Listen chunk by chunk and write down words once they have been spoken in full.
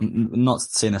not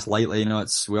saying this lightly,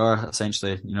 we are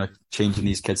essentially, changing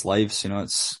these kids'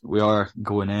 lives. We are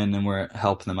going in and we're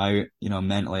helping them out,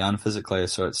 mentally and physically.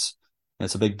 So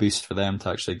it's a big boost for them to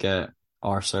actually get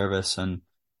our service and,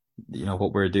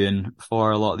 what we're doing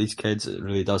for a lot of these kids. It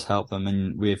really does help them.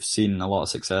 And we've seen a lot of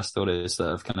success stories that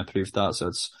have kind of proved that.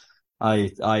 So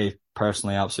I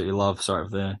personally absolutely love sort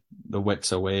of the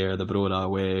Wicks away or the Broda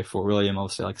away. Fort William,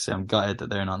 obviously, like I say, I'm gutted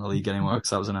that they're not in the league anymore because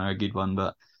that was another good one,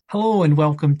 but Hello and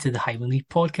welcome to the Highland League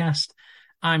podcast.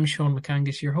 I'm Sean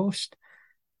McAngus, your host,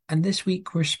 and this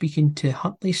week we're speaking to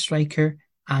Huntly striker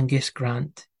Angus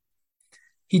Grant.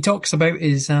 He talks about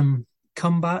his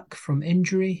comeback from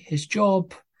injury, his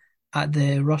job at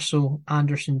the Russell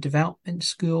Anderson Development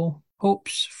School,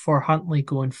 hopes for Huntly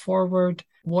going forward,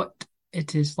 what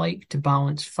it is like to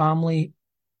balance family,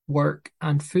 work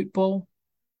and football,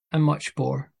 and much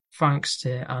more. Thanks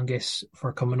to Angus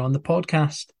for coming on the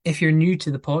podcast. If you're new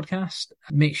to the podcast,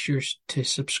 make sure to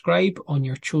subscribe on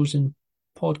your chosen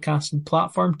podcasting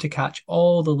platform to catch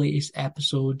all the latest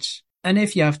episodes. And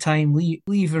if you have time,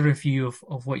 leave a review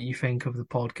of what you think of the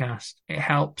podcast. It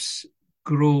helps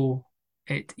grow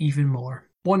it even more.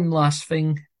 One last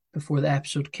thing before the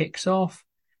episode kicks off.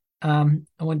 I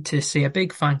want to say a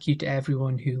big thank you to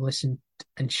everyone who listened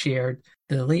and shared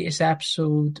the latest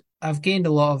episode. I've gained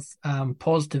a lot of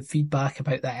positive feedback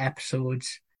about the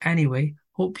episodes. Anyway,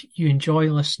 hope you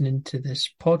enjoy listening to this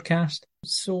podcast.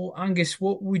 So, Angus,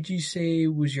 what would you say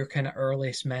was your kind of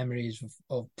earliest memories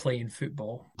of playing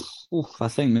football? I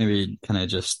think maybe kind of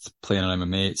just playing around with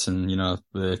mates and,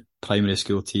 the primary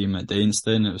school team at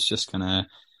Dainston. It was just kind of a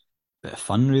bit of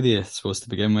fun, really, I suppose, to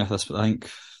begin with. I think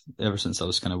ever since I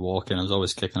was kind of walking, I was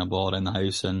always kicking a ball around the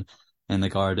house and in the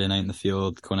garden, out in the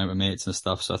field, going out with mates and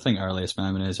stuff. So I think earliest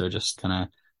memories are just kind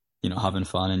of, having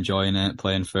fun, enjoying it,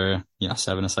 playing for, a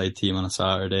seven-a-side team on a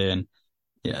Saturday and,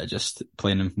 just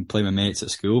playing with mates at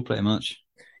school pretty much.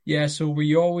 Yeah, so were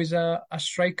you always a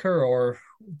striker or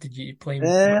did you play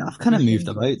I've kind of moved positions?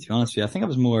 about, to be honest with you. I think I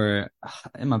was more,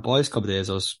 in my boys' club days,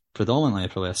 I was predominantly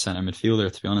probably a centre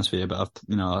midfielder, to be honest with you. But,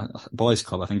 boys'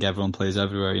 club, I think everyone plays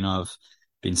everywhere. I've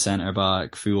been centre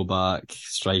back, full back,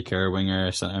 striker,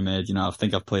 winger, centre mid. I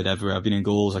think I've played everywhere. I've been in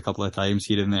goals a couple of times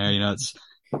here and there.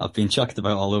 I've been chucked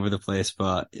about all over the place.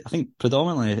 But I think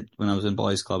predominantly when I was in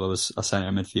boys' club, I was a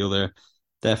centre midfielder.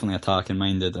 Definitely attacking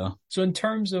minded though. So in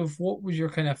terms of what was your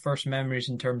kind of first memories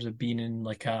in terms of being in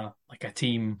like a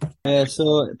team?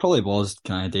 So it probably was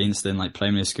kind of Dainston, like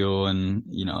primary school, and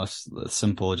it's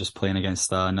simple, just playing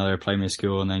against another primary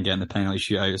school and then getting the penalty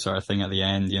shootout sort of thing at the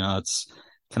end. It's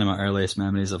kind of my earliest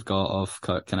memories I've got of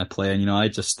kind of playing. I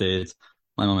just stayed,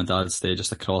 my mum and dad stayed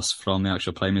just across from the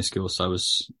actual primary school, so I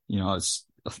was, it's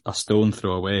a stone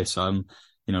throw away. So I'm,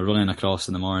 running across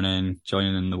in the morning,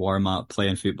 joining in the warm up,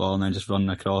 playing football, and then just running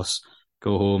across,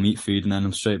 go home, eat food, and then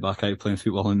I'm straight back out playing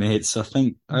football with mates. So I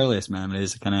think earliest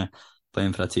memories kind of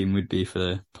playing for a team would be for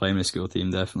the primary school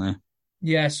team, definitely.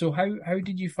 Yeah, so how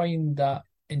did you find that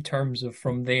in terms of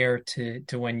from there to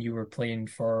when you were playing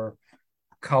for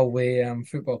Calway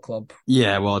Football Club?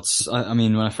 Yeah, well, I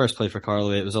mean, when I first played for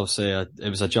Carly, it was obviously it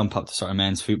was a jump up to sort of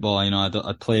men's football.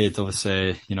 I played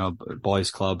obviously,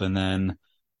 boys club, and then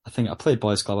I think I played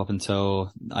boys club up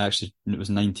until it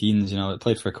was 19s. I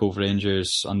played for Cove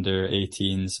Rangers under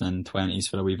 18s and 20s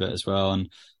for a wee bit as well. And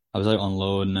I was out on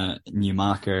loan at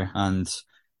Newmarket, and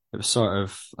it was sort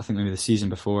of, I think maybe the season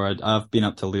before, I've been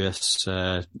up to Lewis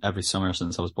every summer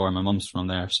since I was born. My mum's from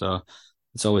there, so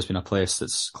it's always been a place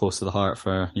that's close to the heart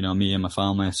for, me and my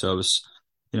family. So it was,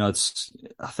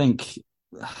 I think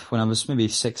when I was maybe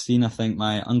 16, I think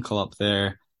my uncle up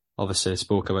there obviously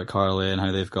spoke about Carly and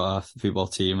how they've got a football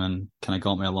team and kind of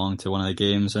got me along to one of the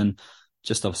games and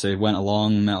just obviously went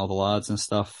along, met all the lads and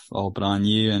stuff, all brand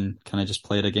new, and kind of just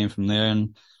played a game from there.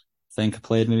 And I think I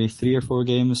played maybe 3 or 4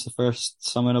 games the first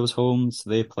summer I was home. So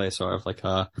they play sort of like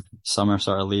a summer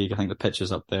sort of league. I think the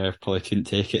pitches up there probably couldn't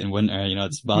take it in winter.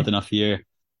 It's bad enough here.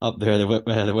 Up there,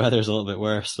 the weather's a little bit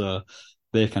worse. So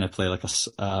they kind of play like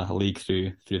a league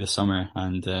through the summer.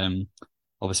 And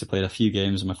obviously played a few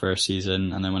games in my first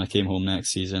season. And then when I came home next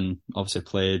season, obviously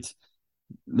played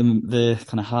the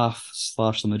kind of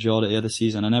half/the majority of the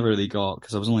season. I never really got,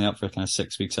 because I was only up for kind of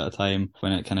 6 weeks at a time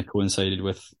when it kind of coincided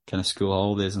with kind of school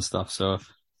holidays and stuff. So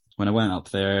when I went up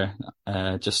there,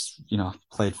 just,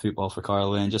 played football for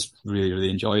Carly and just really, really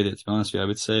enjoyed it, to be honest with you. I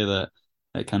would say that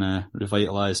it kind of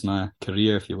revitalised my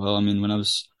career, if you will. I mean, when I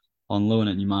was on loan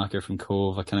at Newmarket from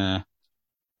Cove, I kind of,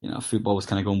 football was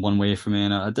kind of going one way for me,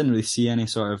 and I didn't really see any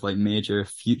sort of like major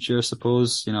future, I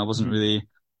suppose. I wasn't really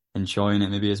enjoying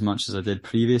it maybe as much as I did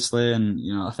previously. And,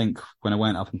 I think when I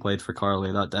went up and played for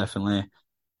Carly, that definitely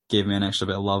gave me an extra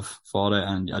bit of love for it,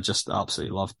 and I just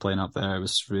absolutely loved playing up there. It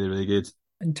was really, really good.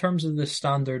 In terms of the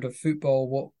standard of football,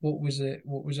 what was it?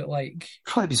 What was it like?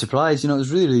 Probably be surprised. It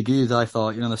was really, really good. I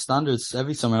thought, the standards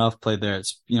every summer I've played there,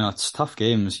 it's tough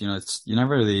games. It's you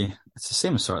never really. It's the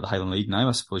same as sort of the Highland League now,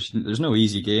 I suppose. There's no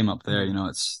easy game up there.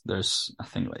 There's I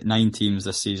think like 9 teams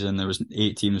this season. There was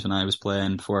 8 teams when I was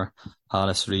playing before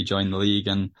Harris rejoined the league,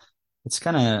 and it's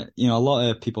kind of a lot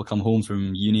of people come home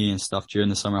from uni and stuff during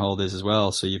the summer holidays as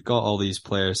well. So you've got all these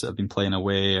players that have been playing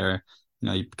away, or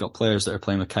you've got players that are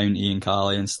playing with County and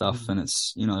Cali and stuff, and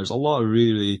it's, there's a lot of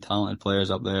really, really talented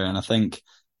players up there. And I think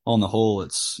on the whole,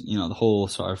 it's, the whole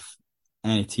sort of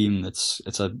any team it's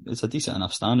a decent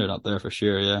enough standard up there for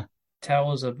sure. Yeah.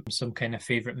 Tell us of some kind of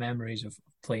favorite memories of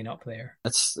playing up there.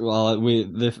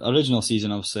 The original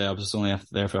season, obviously, I was only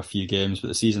there for a few games, but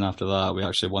the season after that, we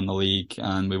actually won the league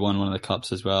and we won one of the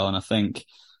cups as well. And I think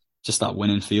just that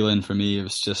winning feeling for me, it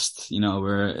was just,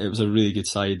 it was a really good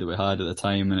side that we had at the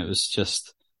time, and it was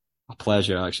just a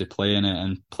pleasure actually playing it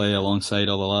and play alongside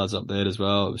all the lads up there as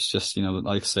well. It was just,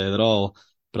 like I say, they're all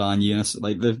brand new.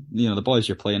 Like the boys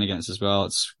you're playing against as well.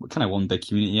 It's kind of one big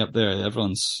community up there.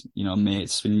 Everyone's,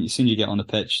 mates. As soon as you get on the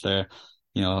pitch, they're,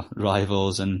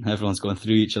 rivals, and everyone's going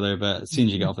through each other. But as soon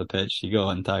as you get off the pitch, you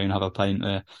go in town, have a pint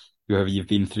with whoever you've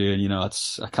been through, and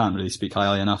I can't really speak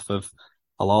highly enough of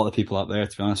a lot of the people up there,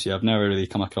 to be honest with you. I've never really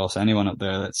come across anyone up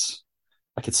there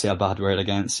I could say a bad word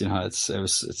against. It's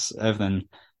everything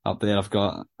up there. I've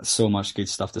got so much good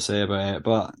stuff to say about it,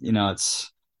 but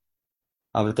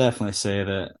I would definitely say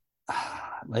that,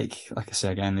 like I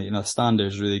say again, the standard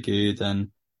is really good, and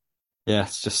yeah,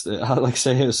 it's just like I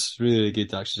say, it's really, really good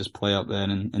to actually just play up there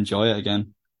and enjoy it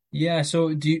again. Yeah.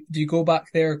 So do you go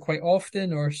back there quite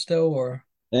often, or still, or?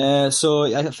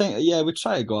 So I think, yeah, we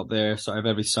try to go up there sort of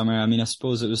every summer. I mean, I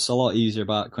suppose it was a lot easier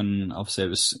back when obviously it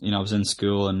was, I was in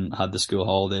school and had the school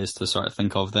holidays to sort of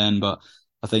think of then. But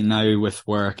I think now with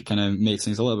work, it kind of makes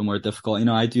things a little bit more difficult.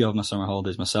 I do have my summer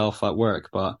holidays myself at work,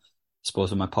 but I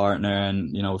suppose with my partner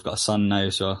and, we've got a son now,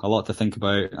 so a lot to think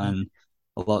about and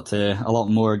a lot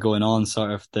more going on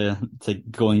sort of to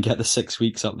go and get the 6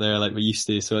 weeks up there like we used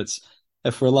to. So it's,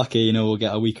 if we're lucky, we'll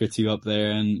get a week or two up there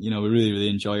and, we really, really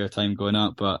enjoy our time going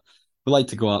up. But we like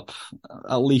to go up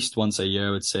at least once a year,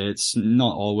 I would say. It's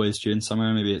not always during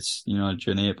summer. Maybe it's,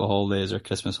 during the April holidays or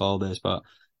Christmas holidays, but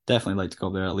definitely like to go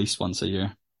up there at least once a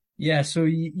year. Yeah, so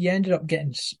you ended up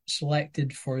getting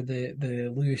selected for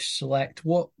the Lewis Select.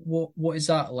 What is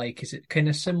that like? Is it kind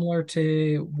of similar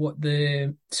to what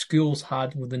the schools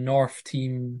had with the North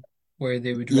team, where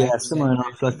they would Yeah, represent? similar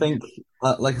enough. I think,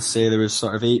 like I say, there was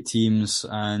sort of 8 teams,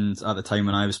 and at the time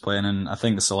when I was playing, and I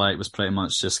think the select was pretty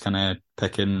much just kind of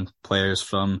picking players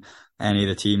from any of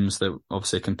the teams that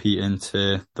obviously compete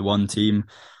into the one team,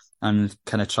 and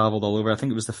kind of travelled all over. I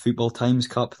think it was the Football Times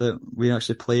Cup that we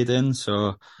actually played in.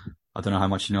 So I don't know how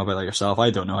much you know about that yourself. I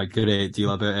don't know a good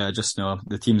deal about it. I just know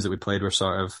the teams that we played were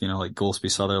sort of, like Golspie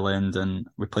Sutherland, and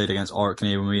we played against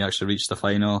Orkney when we actually reached the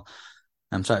final.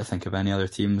 I'm trying to think of any other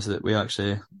teams that we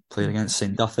actually played against,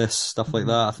 St. Duffus, stuff like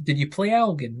that. Did you play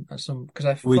Elgin at some? Because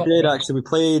I We thought did actually. We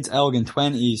played Elgin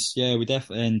 20s. Yeah, we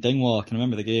definitely in Dingwall. I can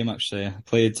remember the game actually. I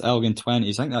played Elgin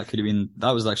 20s. I think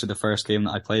that was actually the first game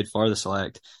that I played for the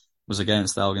select, was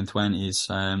against the Elgin 20s.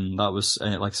 That was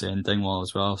like I say in Dingwall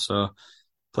as well. So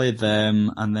played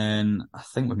them, and then I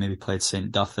think we maybe played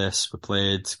St. Duffus. We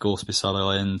played Golspie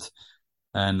Sutherland,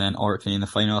 and then Orkney in the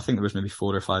final. I think there was maybe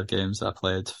 4 or 5 games that I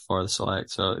played for the select.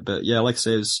 So, but yeah, like I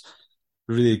say, it's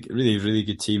really, really, really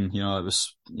good team. It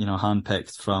was,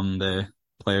 handpicked from the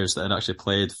players that had actually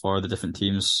played for the different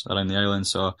teams around the island.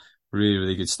 So really,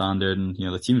 really good standard. And,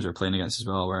 the teams we were playing against as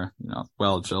well were,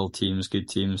 well-drilled teams, good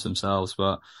teams themselves.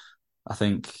 But I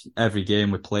think every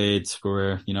game we played, we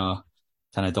were,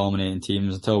 kind of dominating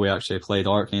teams until we actually played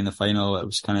Orkney in the final. It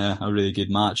was kind of a really good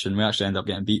match, and we actually ended up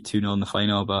getting beat 2-0 in the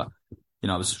final. But it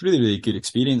was really, really good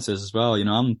experiences as well.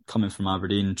 I'm coming from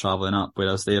Aberdeen, travelling up,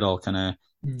 whereas they're all kind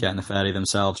of getting the ferry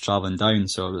themselves, travelling down.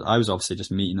 So I was obviously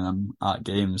just meeting them at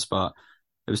games, but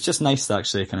it was just nice to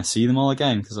actually kind of see them all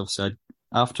again, because obviously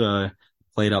after I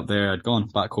played up there, I'd gone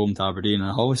back home to Aberdeen, and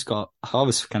I always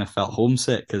kind of felt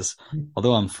homesick, because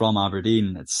although I'm from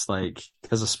Aberdeen, it's like,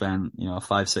 because I spent,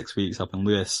 5-6 weeks up in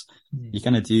Lewis, you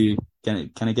kind of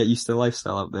get used to the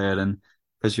lifestyle up there, and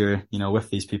because you're, with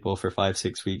these people for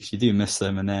 5-6 weeks, you do miss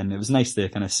them. And then it was nice to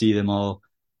kind of see them all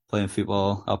playing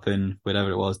football up in wherever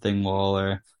it was, Dingwall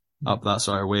or up that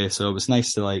sort of way. So it was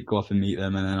nice to like go up and meet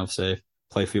them, and then obviously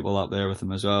play football up there with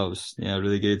them as well. It was,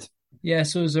 really good. Yeah,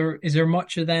 so is there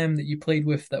much of them that you played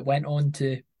with that went on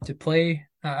to play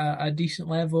at a decent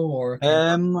level, or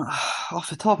kind of? Off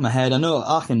the top of my head, I know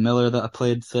Achim Miller that I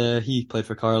played. He played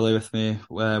for Carley with me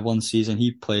one season.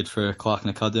 He played for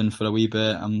Clachnacudden for a wee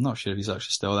bit. I'm not sure if he's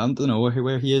actually still there. I don't know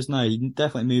where he is now. He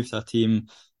definitely moved to a team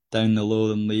down the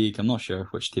Lowland League. I'm not sure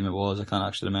which team it was. I can't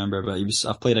actually remember. But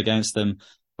I've played against him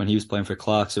when he was playing for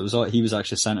Clacks. He was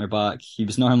actually centre back. He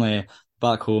was normally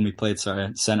back home. He played sort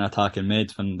of centre attacking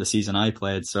mid when the season I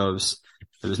played. So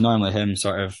it was normally him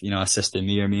sort of, assisting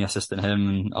me or me assisting him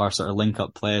and our sort of link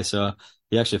up play. So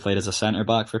he actually played as a centre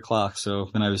back for Clark. So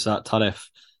when I was at Turriff,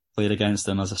 played against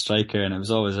him as a striker, and it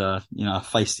was always a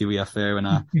feisty wee affair when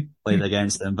I played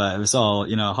against him. But it was all,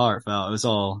 heartfelt. It was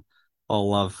all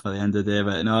love at the end of the day.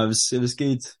 But no, it was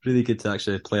good, really good to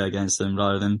actually play against him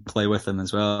rather than play with him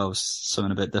as well. It was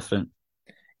something a bit different.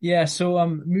 Yeah, so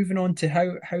moving on to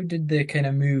how did the kind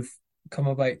of move come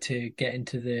about to get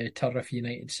into the Turriff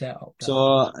United setup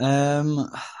So, then?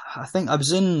 I think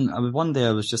one day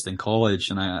I was just in college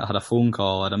and I had a phone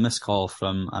call, I had a missed call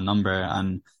from a number,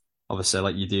 and obviously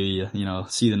like you do,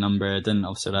 see the number, I didn't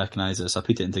obviously recognize it. So I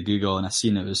put it into Google and I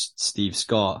seen it was Steve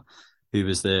Scott, who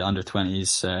was the under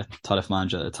 20s, Turriff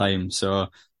manager at the time. So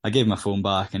I gave him my phone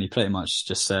back and he pretty much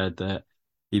just said that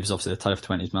he was obviously the Turriff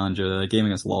 20s manager. The game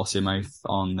against Lossiemouth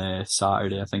on the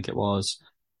Saturday, I think it was.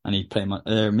 And he pretty much,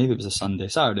 maybe it was a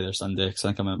Saturday or Sunday, because I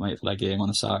think I might for that game on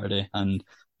a Saturday. And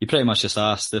he pretty much just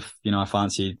asked if, I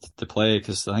fancied to play,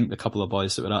 because I think the couple of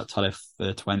boys that were at Turriff,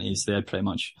 the 20s, they had pretty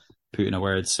much put in a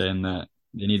word saying that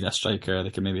they needed a striker. They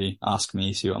could maybe ask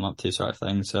me, see what I'm up to, sort of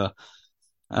thing. So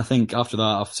I think after that,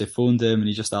 I obviously phoned him and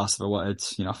he just asked if I wanted,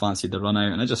 fancied the run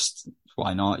out. And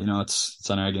why not? It's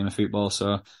an hour game of football.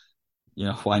 So,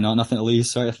 why not? Nothing to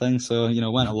lose, sort of thing. So,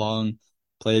 went along,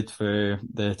 played for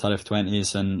the Turriff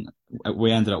 20s, and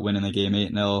we ended up winning the game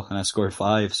 8-0 and I scored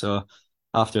 5. So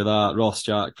after that, Ross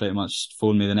Jack pretty much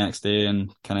phoned me the next day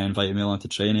and kind of invited me along to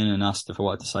training and asked if I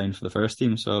wanted to sign for the first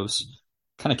team. So it was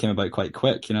kind of came about quite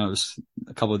quick. It was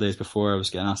a couple of days before I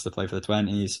was getting asked to play for the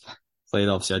 20s, played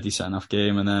obviously a decent enough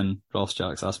game, and then Ross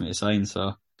Jacks asked me to sign.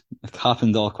 So it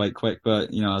happened all quite quick, but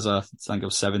as I think I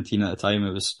was 17 at the time,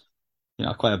 it was,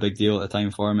 quite a big deal at the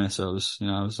time for me. So it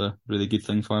was a really good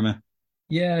thing for me.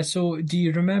 Yeah, so do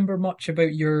you remember much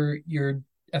about your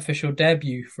official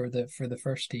debut for the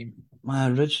first team? My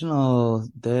original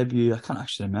debut, I can't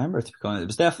actually remember, to be honest. It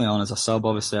was definitely on as a sub,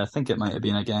 obviously. I think it might have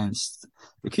been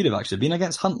it could have actually been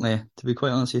against Huntly, to be quite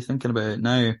honest with you, thinking about it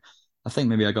now. I think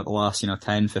maybe I got the last,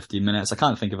 10, 15 minutes. I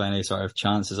can't think of any sort of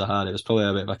chances I had. It was probably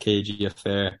a bit of a cagey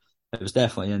affair. It was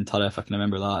definitely in Turriff, I can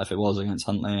remember that, if it was against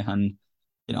Huntly. And,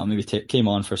 maybe came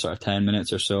on for sort of 10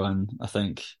 minutes or so. And I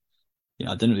think,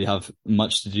 I didn't really have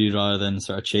much to do rather than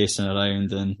sort of chasing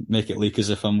around and make it look as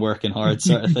if I'm working hard,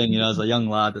 sort of thing. As a young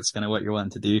lad, that's kind of what you're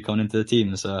wanting to do coming into the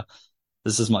team. So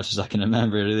this is as much as I can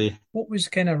remember, really. What was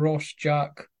kind of Ross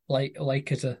Jack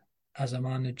like as a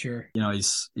manager?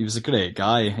 He was a great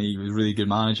guy. He was a really good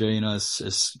manager.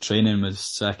 His training was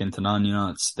second to none.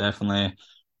 It's definitely,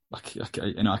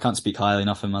 I can't speak highly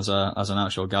enough of him as an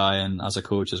actual guy and as a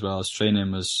coach as well. His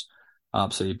training was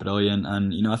absolutely brilliant.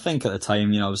 And, I think at the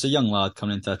time, I was a young lad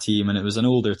coming into a team and it was an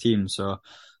older team. So,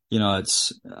 I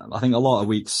think a lot of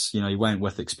weeks, you went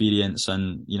with experience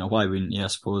and, why wouldn't you, I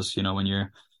suppose, when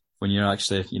you're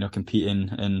actually, competing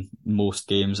in most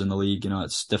games in the league,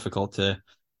 it's difficult to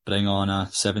bring on a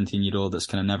 17-year-old that's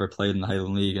kind of never played in the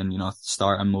Highland League and,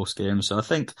 start in most games. So I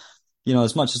think,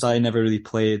 as much as I never really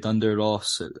played under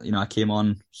Ross, I came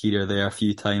on here or there a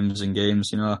few times in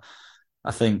games, I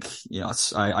think,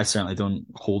 I certainly don't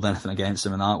hold anything against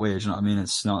him in that way. Do you know what I mean?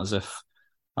 It's not as if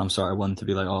I'm sort of one to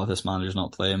be like, oh, this manager's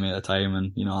not playing me at the time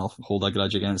and, I'll hold a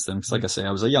grudge against him. Because like I say,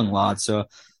 I was a young lad. So,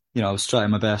 I was trying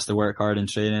my best to work hard in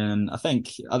training. And I think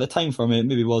at the time for me, it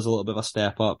maybe was a little bit of a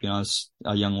step up, as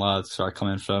a young lad sort of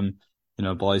coming from,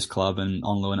 boys club and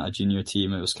on loan at a junior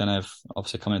team. It was kind of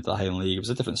obviously coming into the Highland League. It was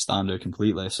a different standard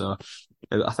completely. So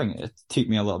I think it took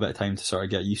me a little bit of time to sort of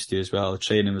get used to as well. The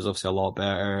training was obviously a lot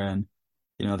better and,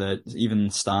 the even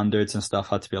standards and stuff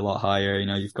had to be a lot higher.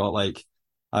 You've got like,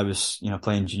 I was,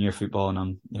 playing junior football and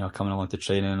I'm, coming along to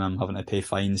training and I'm having to pay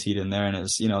fines here and there. And it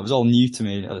was, it was all new to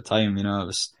me at the time,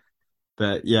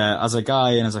 but yeah, as a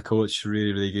guy and as a coach,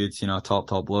 really, really good,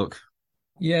 top bloke.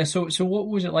 Yeah, so what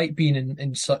was it like being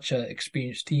in such an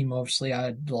experienced team? Obviously, I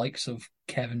had the likes of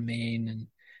Kevin Main and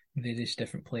various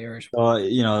different players. So, I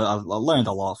learned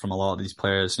a lot from a lot of these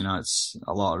players. It's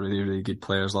a lot of really, really good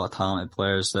players, a lot of talented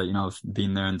players that, have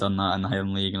been there and done that in the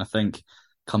Highland League. And I think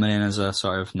coming in as a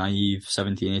sort of naive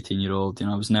 17, 18-year-old,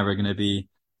 I was never going to be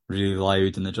really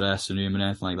loud in the dressing room and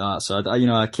anything like that. So,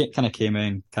 I kind of came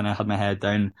in, kind of had my head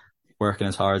down, working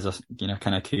as hard as I,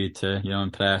 kind of could to,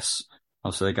 impress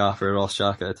obviously the gaffer Ross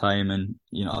Jack at the time, and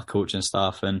coaching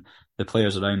staff and the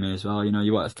players around me as well.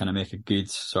 You want to kind of make a good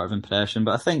sort of impression.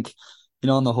 But I think,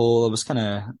 on the whole, I was kind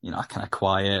of, a kind of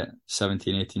quiet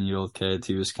 17, 18-year-old kid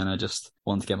who was kind of just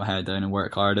wanting to get my head down and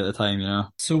work hard at the time.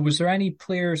 So was there any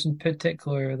players in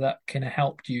particular that kind of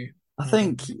helped you? I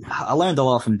think I learned a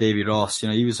lot from Davy Ross.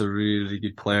 He was a really, really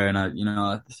good player,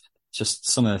 and just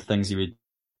some of the things he would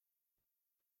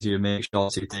make,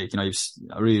 shots he would take. He was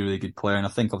a really, really good player, and I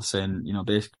think obviously,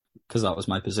 basically because that was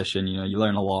my position, you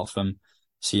learn a lot from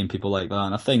seeing people like that.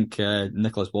 And I think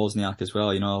Nicholas Wozniak as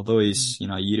well. Although he's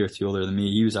a year or two older than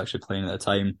me, he was actually playing at the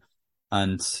time,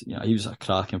 and he was a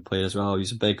cracking player as well. He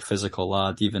was a big physical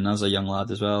lad, even as a young lad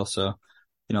as well. So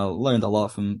learned a lot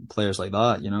from players like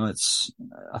that.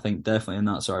 I think definitely in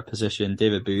that sort of position.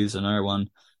 David Booth's another one.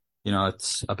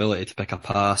 It's ability to pick a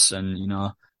pass and,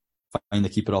 find the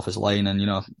keeper off his line and,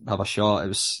 have a shot. It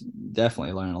was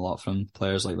definitely learning a lot from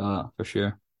players like that, for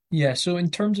sure. Yeah, so in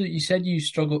terms of, you said you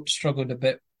struggled a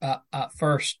bit at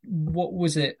first. What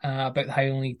was it about the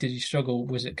Highland League did you struggle?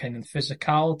 Was it kind of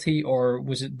physicality, or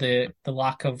was it the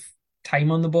lack of time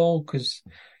on the ball? Because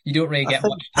you don't really get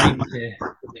much time to...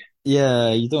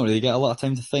 Yeah, you don't really get a lot of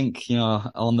time to think,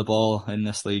 on the ball in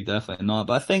this league, definitely not.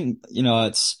 But I think, you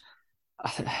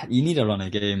need a run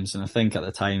of games, and I think at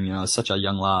the time, as such a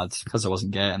young lad, because I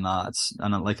wasn't getting that,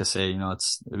 and like I say, I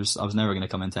was never going to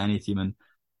come into any team and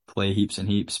play heaps and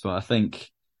heaps. But I think,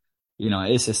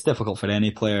 it's difficult for any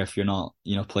player if you're not,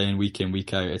 playing week in,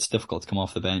 week out. It's difficult to come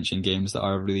off the bench in games that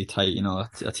are really tight.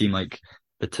 A team like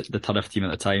the Turriff team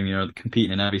at the time,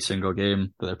 competing in every single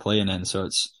game that they're playing in. So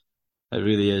it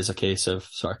really is a case of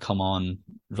sort of come on,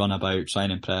 run about, try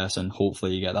and impress, and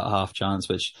hopefully you get that half chance,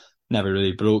 which never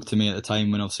really broke to me at the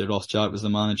time when obviously Ross Jack was the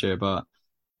manager. But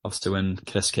obviously when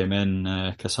Chris came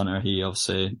in, Chris Hunter, he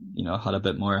obviously, had a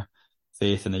bit more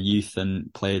faith in the youth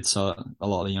and played a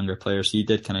lot of the younger players. So he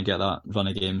did kind of get that run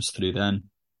of games through then.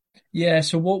 Yeah,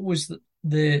 so what was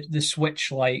the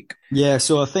switch like? Yeah,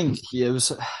 so I think it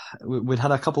was, we'd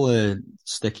had a couple of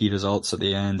sticky results at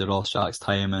the end of Ross Jack's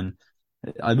time, and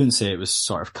I wouldn't say it was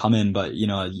sort of coming, but you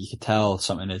could tell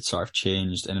something had sort of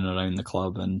changed in and around the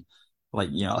club. And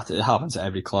it happens at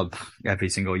every club every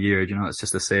single year, it's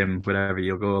just the same wherever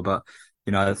you'll go. But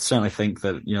I certainly think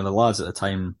that the lads at the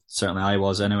time, certainly I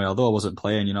was anyway, although I wasn't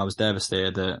playing, I was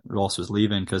devastated that Ross was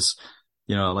leaving, because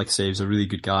like I say, he was a really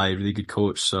good guy, really good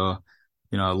coach. So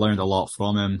I learned a lot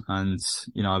from him, and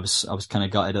I was kind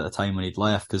of gutted at the time when he'd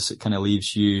left, because it kind of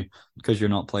leaves you, because you're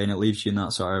not playing, it leaves you in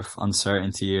that sort of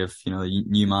uncertainty of the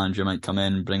new manager might come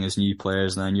in, bring his new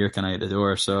players, and then you're kind of out the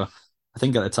door. So I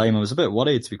think at the time I was a bit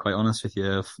worried, to be quite honest with you,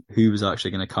 of who was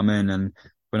actually going to come in. And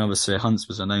when obviously Hunts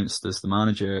was announced as the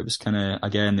manager, it was kind of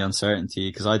again the uncertainty,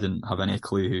 because I didn't have any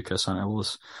clue who Chris Hunter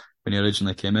was when he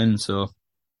originally came in. So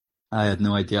I had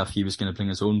no idea if he was going to bring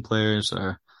his own players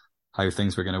or how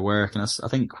things were going to work. And I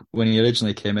think when he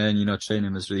originally came in,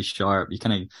 training was really sharp. You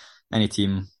kind of, any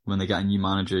team, when they get a new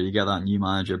manager, you get that new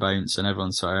manager bounce, and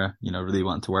everyone's sort of, really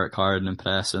wanting to work hard and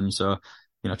impress him. So,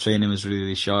 training was really,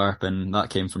 really sharp, and that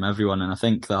came from everyone. And I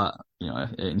think that,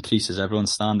 it increases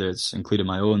everyone's standards, including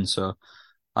my own. So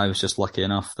I was just lucky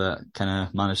enough that kind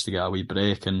of managed to get a wee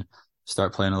break and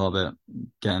start playing a little bit,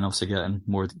 getting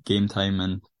more game time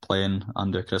and playing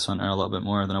under Chris Hunter a little bit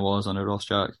more than I was under Ross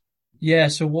Jack. Yeah,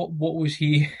 so what was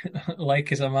he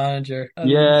like as a manager?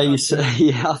 Yeah,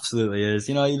 he absolutely is.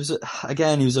 He was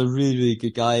a really, really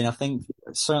good guy. And I think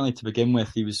certainly to begin with,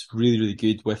 he was really, really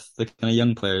good with the kind of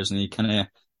young players. And he kind of,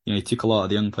 he took a lot of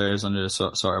the young players under his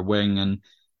sort of wing, and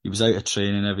he was out of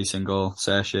training every single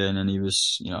session. And he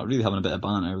was, really having a bit of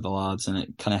banter with the lads, and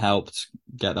it kind of helped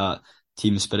get that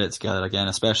team spirit together again,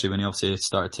 especially when he obviously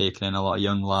started taking in a lot of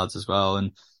young lads as well,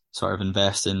 and sort of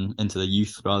investing into the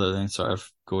youth rather than sort of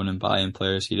going and buying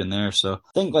players here and there. So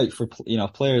I think for,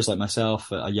 players like myself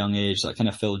at a young age, that kind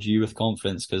of filled you with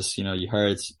confidence, because, you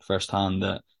heard firsthand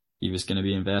that he was going to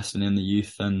be investing in the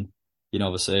youth, and,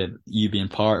 obviously you being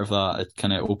part of that, it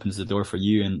kind of opens the door for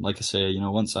you. And like I say,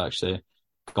 once I actually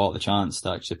got the chance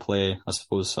to actually play, I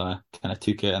suppose I kind of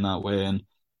took it in that way and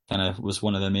kind of was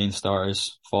one of the main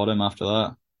starters for him after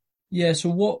that. Yeah, so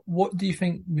what do you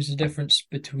think was the difference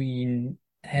between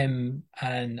him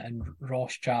and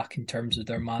Ross Jack in terms of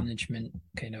their management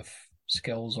kind of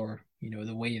skills, or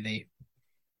the way they...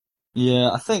 Yeah,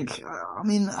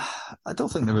 I don't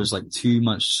think there was like too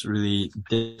much really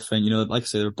different. Like I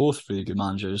say, they're both really good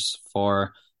managers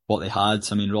for what they had.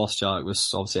 I mean, Ross Jack was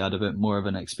obviously had a bit more of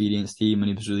an experienced team, and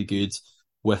he was really good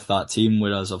with that team,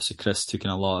 whereas obviously Chris took in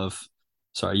a lot of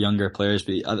sort of younger players.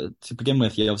 But to begin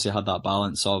with, he obviously had that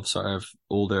balance of sort of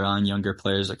older and younger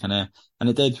players that kind of,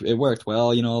 and it worked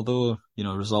well, although,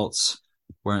 results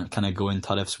weren't kind of going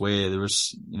Tariff's way. There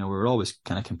was, we were always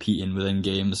kind of competing within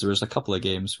games. There was a couple of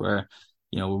games where,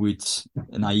 we'd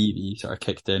naively sort of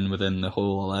kicked in within the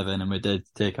whole 11, and we did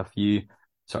take a few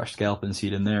sort of scalpings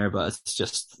here and there, but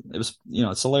it was,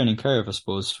 it's a learning curve, I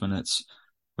suppose,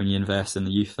 when you invest in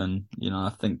the youth. And,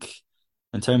 I think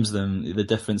in terms of the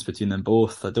difference between them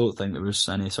both, I don't think there was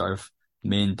any sort of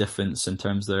main difference in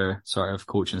terms of their sort of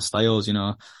coaching styles.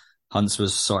 Hunts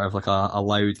was sort of like a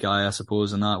loud guy, I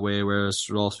suppose, in that way, whereas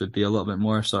Ross would be a little bit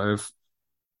more sort of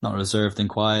not reserved and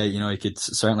quiet. He could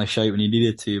certainly shout when he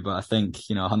needed to, but I think,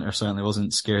 Hunter certainly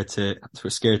wasn't scared to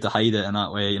hide it in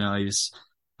that way. He was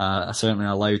certainly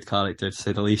a loud character, to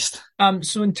say the least.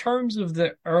 So in terms of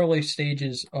the early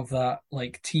stages of that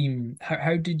like team,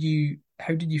 how did you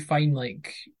find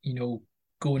like,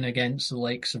 going against the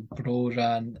likes of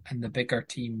Brora and the bigger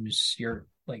teams?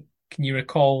 Can you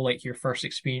recall like your first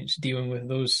experience dealing with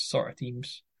those sort of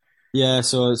teams? Yeah,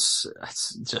 so it's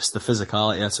just the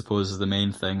physicality, I suppose, is the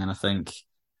main thing, and I think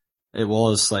it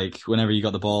was like whenever you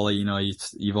got the ball,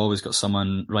 you've always got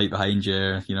someone right behind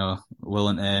you,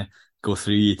 willing to go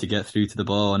through you to get through to the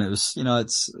ball. And it was,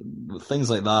 it's things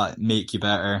like that make you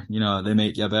better. They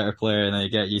make you a better player, and they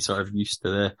get you sort of used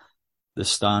to the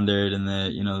standard and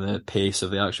the pace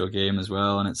of the actual game as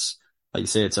well. And it's like you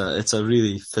say, it's a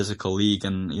really physical league,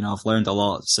 and I've learned a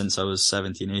lot since I was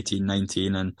 17, 18,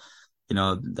 19, and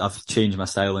I've changed my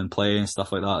style in play and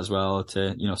stuff like that as well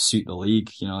to suit the league.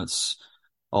 It's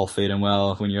all fair and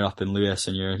well when you're up in Lewis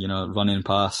and you're running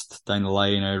past down the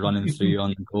line or running through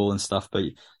on the goal and stuff, but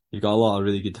you've got a lot of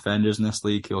really good defenders in this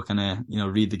league who'll kind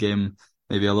of read the game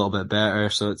maybe a little bit better.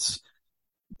 So it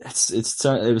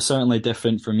was certainly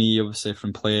different for me, obviously,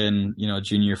 from playing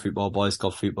junior football, boys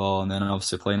club football, and then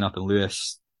obviously playing up in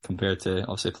Lewis compared to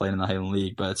obviously playing in the Highland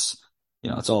League. But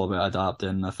it's all about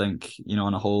adapting. I think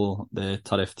on a whole, the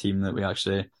Tariff team that we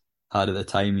actually had at the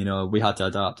time, we had to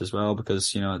adapt as well,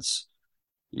 because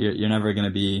you're never going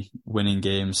to be winning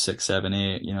games 6, 7,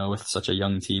 8, with such a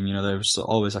young team. There was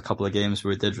always a couple of games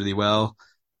where we did really well.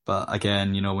 But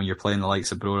again, when you're playing the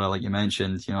likes of Brora, like you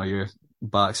mentioned, your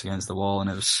back's against the wall, and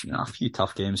it was a few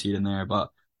tough games here and there. But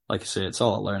like I say, it's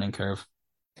all a learning curve.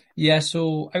 Yeah,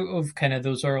 so out of kind of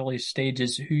those early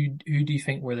stages, who do you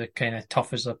think were the kind of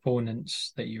toughest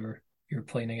opponents that you were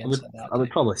playing against at that I would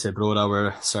time? probably say Brora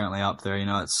were certainly up there.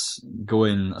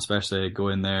 Especially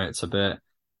going there, it's a bit,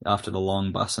 after the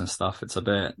long bus and stuff, it's a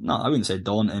bit, no, I wouldn't say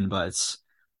daunting, but it's,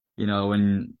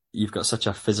 when you've got such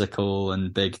a physical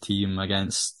and big team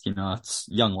against, it's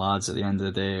young lads at the end of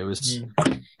the day. It was,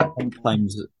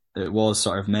 sometimes it was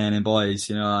sort of men and boys,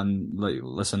 and like,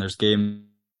 listen, there's game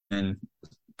and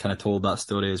kind of told that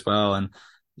story as well.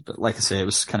 But like I say, it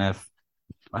was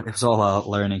all a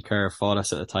learning curve for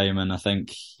us at the time. And I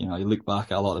think, you look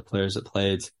back at a lot of the players that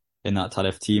played in that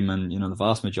Tariff team, and, the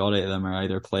vast majority of them are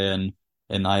either playing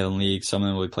in the Island League, some of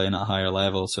them will be playing at a higher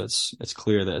level. So it's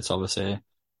clear that it's obviously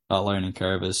that learning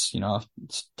curve is,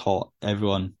 it's taught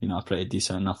everyone, a pretty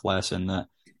decent enough lesson that,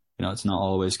 it's not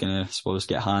always going to, suppose,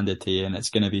 get handed to you, and it's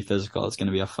going to be physical. It's going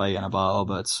to be a fight and a battle,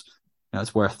 but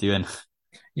it's worth doing.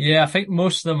 Yeah, I think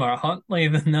most of them are Huntley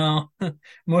now.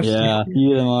 Most of Yeah, a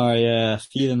few of them are, yeah. A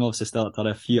few of them obviously still at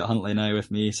Tariff, a few at Huntley now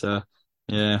with me, so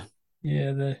yeah.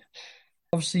 yeah, the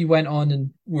obviously went on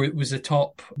and was a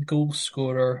top goal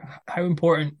scorer. How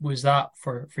important was that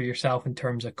for yourself in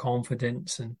terms of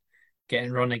confidence and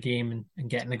getting run a game and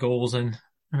getting the goals in?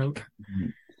 Out?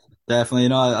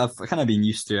 Definitely, I've kind of been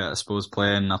used to it, I suppose,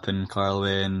 playing up in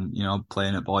Carloway and,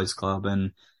 playing at Boys Club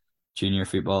and junior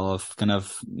football. I've kind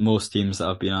of, most teams that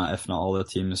I've been at, if not all the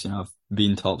teams, I've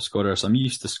been top scorer. So I'm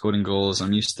used to scoring goals.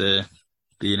 I'm used to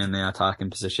being in the attacking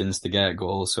positions to get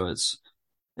goals. So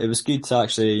it was good to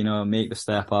actually, make the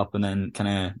step up and then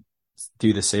kind of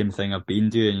do the same thing I've been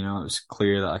doing. It was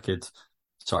clear that I could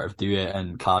sort of do it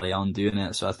and carry on doing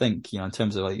it. So I think, in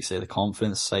terms of, like you say, the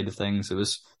confidence side of things, it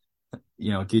was,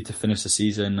 good to finish the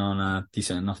season on a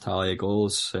decent enough tally of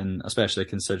goals, and especially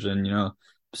considering,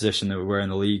 position that we were in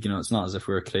the league. It's not as if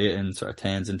we were creating sort of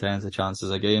tens and tens of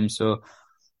chances a game. So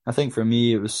I think for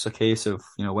me, it was a case of,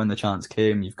 when the chance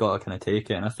came, you've got to kind of take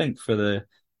it. And I think for the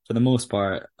most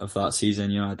part of that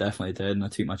season, I definitely did, and I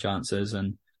took my chances,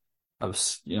 and I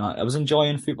was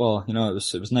enjoying football. It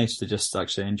was nice to just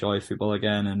actually enjoy football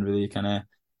again and really kind of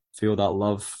feel that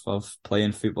love of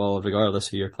playing football, regardless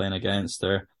who you're playing against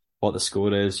or what the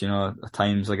score is. At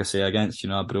times, like I say, against, a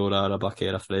Brora or a Bucky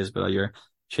or a Fraser, you're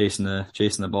chasing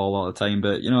the ball all the time.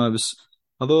 But, it was,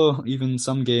 although even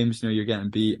some games, you're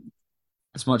getting beat,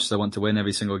 as much as I want to win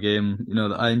every single game,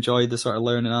 I enjoyed the sort of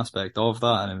learning aspect of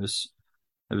that, and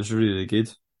it was really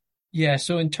good. Yeah,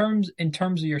 so in terms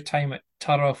of your time at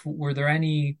Turriff, were there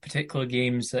any particular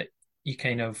games that you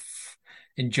kind of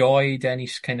enjoyed? Any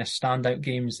kind of standout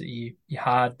games that you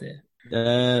had?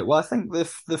 Well, I think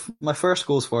my first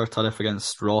goals for Turriff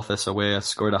against Rothes away, I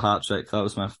scored a hat trick. That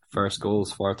was my first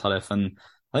goals for Turriff, and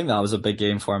I think that was a big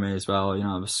game for me as well. You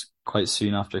know, it was quite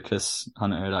soon after Chris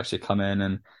Hunter had actually come in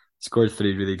and scored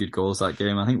three really good goals that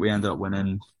game. I think we ended up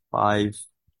winning 5-1,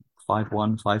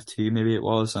 5-2, maybe it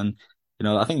was. And you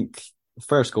know, I think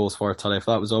first goals for Turriff,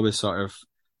 that was always sort of,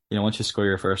 you know, once you score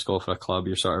your first goal for a club,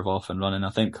 you're sort of off and running. I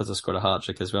think because I scored a hat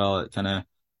trick as well, it kind of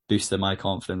boosted my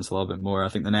confidence a little bit more. I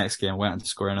think the next game I went on to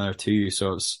score another two, so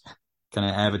it was kind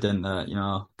of evident that, you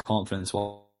know, confidence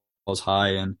was high.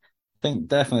 And I think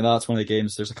definitely that's one of the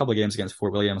games. There's a couple of games against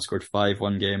Fort William. I scored five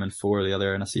one game and four the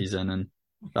other in a season, and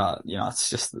that, you know, it's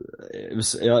just it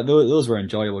was, you know, those were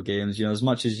enjoyable games. You know, as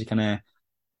much as you kind of,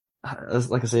 as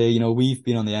like I say, you know, we've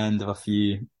been on the end of a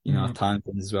few, you know, Mm.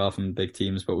 tangents as well from big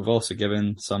teams, but we've also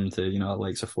given some to, you know,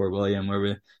 likes of Fort William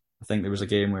where I think there was a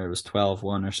game where it was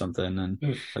 12-1 or something. And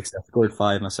Oof. like I said, I scored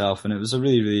five myself, and it was a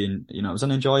really, really, you know, it was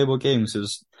an enjoyable game. So it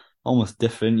was almost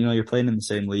different. You know, you're playing in the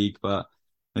same league, but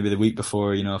maybe the week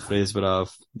before, you know, Fraser would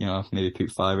have, you know, maybe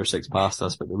put five or six past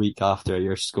us, but the week after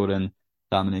you're scoring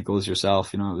that many goals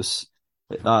yourself. You know, it was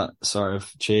that sort of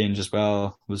change as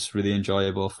well was really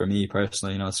enjoyable for me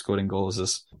personally. You know, scoring goals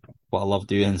is what I love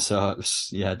doing. So it was,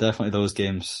 yeah, definitely those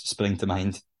games spring to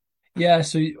mind. Yeah,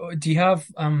 so do you have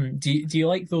do you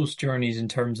like those journeys in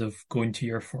terms of going to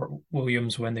your Fort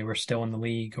Williams when they were still in the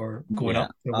league or going Yeah,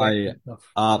 up to West I and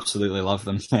stuff? absolutely love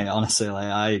them. Mate. Honestly, like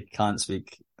I can't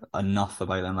speak enough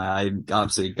about them. Like I'm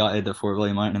absolutely gutted that Fort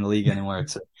William aren't in the league anymore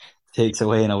because it takes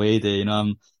away an away day. You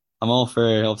know, I'm all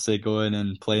for obviously going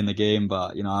and playing the game,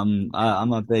 but you know,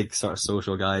 I'm a big sort of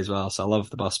social guy as well. So I love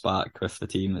the bus back with the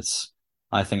team.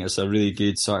 I think it's a really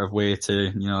good sort of way to,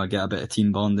 you know, get a bit of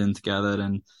team bonding together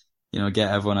and, you know, get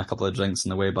everyone a couple of drinks on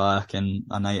the way back and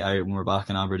a night out when we're back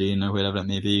in Aberdeen or wherever it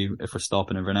may be, if we're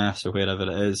stopping in Inverness or wherever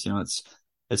it is. You know,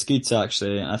 it's good to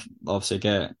actually obviously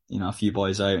get, you know, a few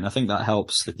boys out, and I think that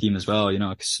helps the team as well. You know,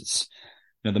 because it's,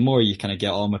 you know, the more you kind of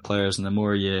get on with players and the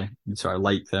more you sort of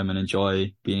like them and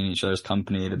enjoy being in each other's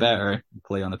company, the better you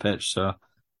play on the pitch. So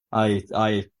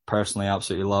I personally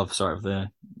absolutely love sort of the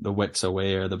Wicks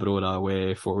away or the Broda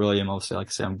away. Fort William, obviously, like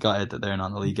I say, I'm gutted that they're not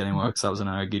in the league anymore because that was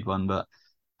another good one. But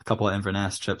a couple of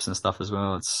Inverness trips and stuff as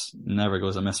well, it's never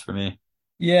goes amiss for me.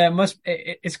 Yeah,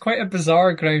 it's quite a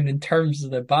bizarre ground in terms of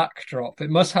the backdrop.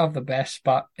 It must have the best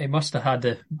back. It must have had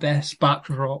the best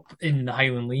backdrop in the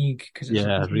Highland League because it's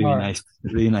Yeah, bizarre.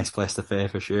 really nice place to play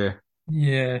for sure.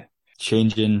 Yeah,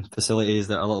 Changing facilities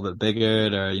that are a little bit bigger,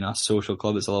 or you know, a social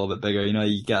club that's a little bit bigger. You know,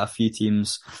 you get a few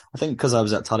teams. I think because I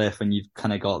was at Turriff and you've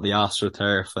kind of got the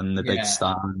AstroTurf and the big yeah.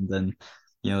 stand, and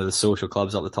you know the social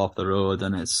clubs up the top of the road,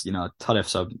 and it's, you know,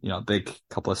 Turriff's a, you know, a big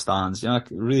couple of stands. You know,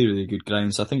 really good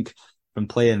grounds. So I think from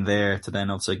playing there to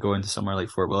then obviously going to somewhere like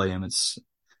Fort William, it's,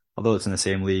 although it's in the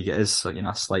same league, it is, you know,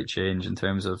 a slight change in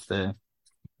terms of the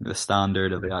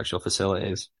standard of the actual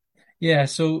facilities. Yeah,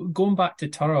 so going back to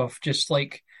Turrough, just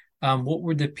like what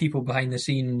were the people behind the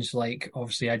scenes like?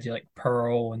 Obviously, I do like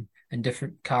Pearl and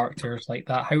different characters like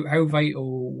that. How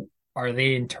vital are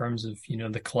they in terms of,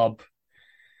 the club?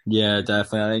 Yeah,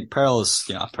 definitely. I think Pearl's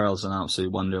an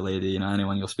absolute wonder lady. You know,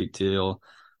 anyone you'll speak to,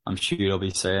 I'm sure you'll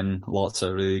be saying lots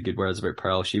of really good words about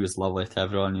Pearl. She was lovely to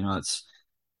everyone. You know,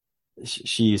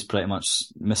 she's pretty much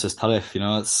Mrs. Turriff. You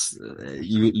know, it's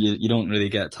you don't really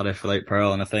get Turriff without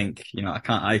Pearl. And I think, you know,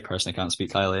 I personally can't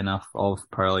speak highly enough of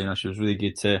Pearl. You know, she was really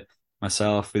good to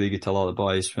myself, really good to a lot of the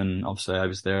boys when obviously I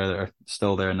was there that are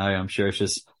still there now. I'm sure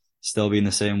she's still being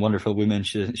the same wonderful woman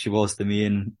she was to me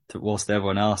and was to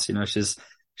everyone else. You know, she's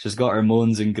got her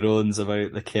moans and groans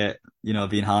about the kit, you know,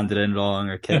 being handed in wrong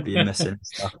or kit being missing and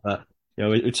stuff. But you know,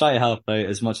 we try to help out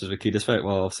as much as we could, especially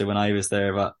well, obviously when I was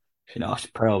there, but you know,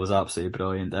 Pearl was absolutely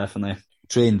brilliant, definitely.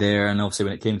 Trained there, and obviously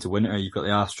when it came to winter, you've got the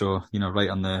Astro, you know, right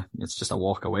on it's just a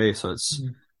walk away. So it's,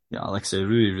 Mhm. yeah, like I say,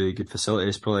 really good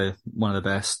facilities. Probably one of the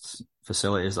best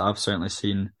facilities that I've certainly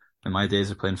seen in my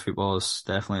days of playing football is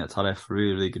definitely at Turriff.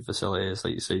 Really good facilities.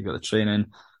 Like you say, you've got the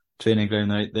training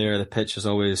ground right there. The pitch is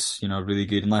always, you know, really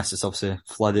good, unless it's obviously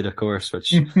flooded, of course, which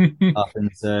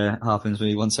happens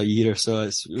maybe once a year or so.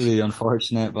 It's really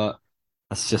unfortunate, but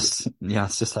that's just, yeah,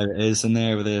 it's just how it is in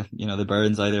there with the, you know, the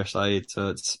burns either side. So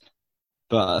it's,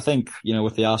 but I think, you know,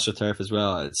 with the AstroTurf as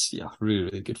well, it's, yeah,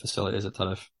 really good facilities at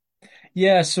Turf.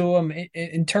 Yeah, so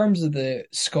in terms of the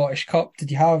Scottish Cup, did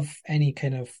you have any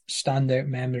kind of standout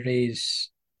memories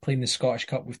playing the Scottish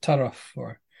Cup with Turrough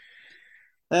or?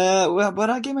 Well,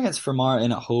 that game against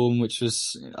Formartine at home, which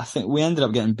was, I think we ended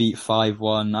up getting beat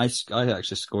 5-1. I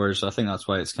actually scored, so I think that's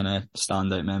why it's kind of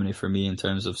standout memory for me in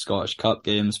terms of Scottish Cup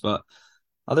games. But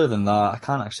other than that, I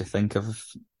can't actually think of.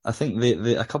 I think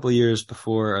a couple of years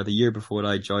before, or the year before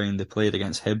I joined, they played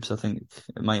against Hibs. I think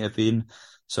it might have been.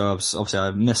 So obviously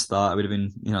I missed that. I would have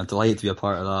been, delighted to be a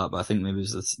part of that. But I think maybe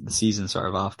it was the season sort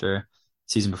of after,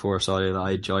 season before, sorry, that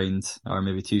I joined, or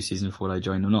maybe 2 seasons before I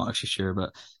joined. I'm not actually sure,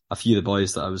 but a few of the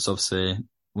boys that I was obviously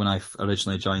when I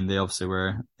originally joined, they obviously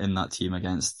were in that team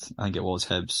against, I think it was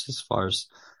Hibs, as far as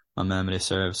my memory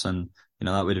serves, and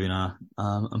that would have been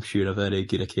I'm sure a very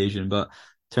good occasion. But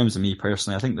in terms of me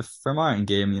personally, I think the Formartine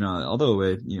game, although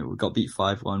we got beat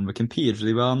 5-1, we competed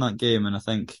really well in that game, and I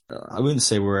think I wouldn't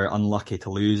say we're unlucky to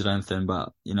lose or anything,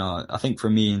 but I think for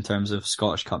me in terms of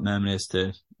Scottish Cup memories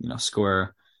to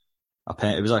score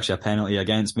it was actually a penalty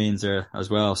against Mainzer as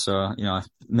well. So,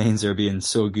 Mainzer being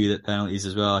so good at penalties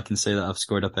as well, I can say that I've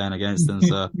scored a pen against them.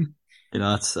 So,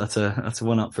 that's a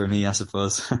one up for me, I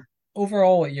suppose.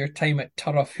 Overall, at your time at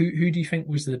Turriff, who do you think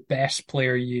was the best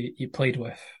player you played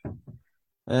with?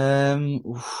 That's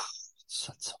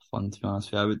a tough one, to be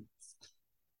honest with you. I would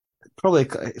probably,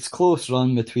 it's close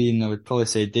run between, I would probably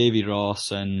say Davy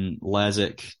Ross and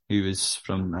Lezik, who was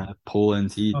from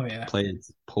Poland. He Oh yeah. played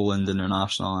Poland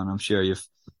international, and I'm sure you've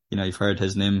heard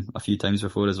his name a few times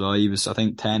before as well. I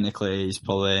think technically he's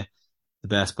probably the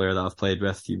best player that I've played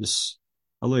with.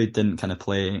 Although he didn't kind of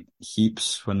play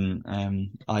heaps when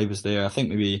I was there, I think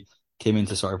maybe came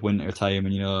into sort of winter time,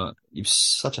 and he was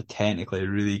such a technically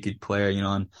really good player,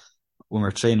 and when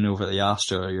we're training over at the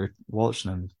Astro, you're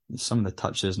watching him, some of the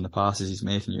touches and the passes he's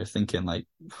making, you're thinking like,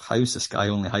 how's this guy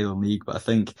only Highland League? But I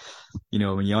think,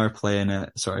 when you are playing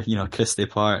at sort of, Christie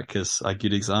Park is a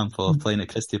good example of playing at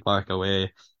Christie Park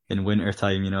away in winter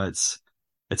time,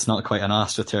 it's not quite an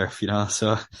AstroTurf,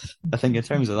 so I think in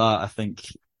terms of that, I think,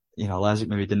 Lazic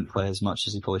maybe didn't play as much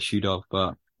as he probably should have,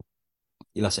 but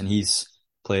listen, he's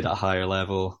played at a higher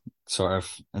level, sort of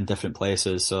in different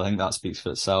places. So I think that speaks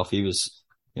for itself. He was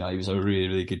a really,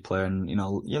 really good player, and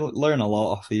you learn a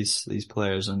lot of these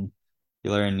players, and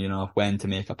you learn, when to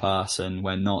make a pass and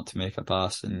when not to make a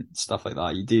pass and stuff like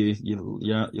that.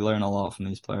 You learn a lot from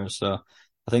these players. So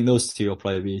I think those two will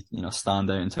probably be, stand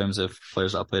out in terms of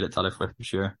players that I played at Turriff with for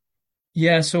sure.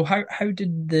 Yeah, so how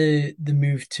did the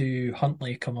move to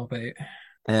Huntly come about?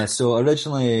 So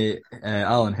originally,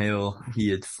 Alan Hale, he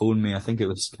had phoned me. I think it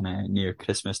was kind of near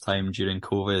Christmas time during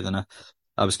COVID, and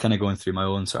I was kind of going through my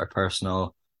own sort of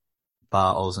personal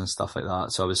battles and stuff like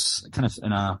that. So I was kind of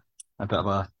in a bit of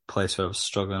a place where I was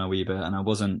struggling a wee bit, and I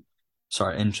wasn't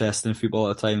sort of interested in football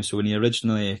at the time. So when he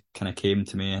originally kind of came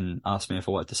to me and asked me if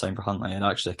I wanted to sign for Huntly, I'd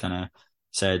actually kind of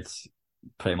said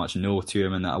pretty much no to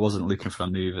him, and that I wasn't looking for a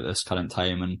move at this current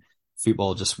time, and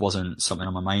football just wasn't something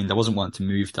on my mind. I wasn't wanting to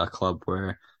move to a club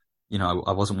where,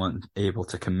 I wasn't able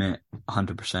to commit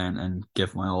 100% and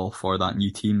give my all for that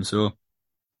new team. So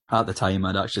at the time,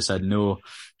 I'd actually said no.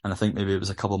 And I think maybe it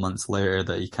was a couple of months later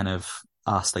that he kind of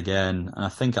asked again. And I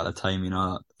think at the time,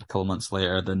 a couple of months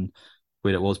later than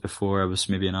where it was before, I was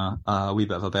maybe in a wee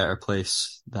bit of a better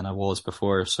place than I was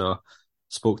before. So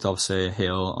spoke to obviously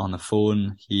Hale on the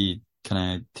phone. He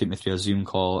kind of took me through a Zoom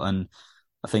call, and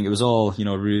I think it was all,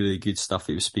 really good stuff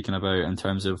that he was speaking about in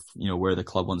terms of, where the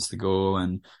club wants to go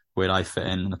and where I fit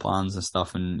in the plans and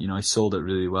stuff. And, he sold it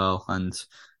really well. And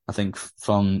I think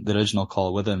from the original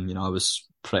call with him, I was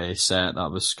pretty set that I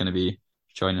was going to be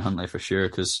joining Huntly for sure,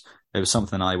 because it was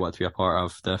something I wanted to be a part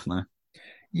of, definitely.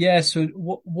 Yeah, so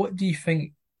what do you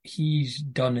think he's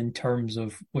done in terms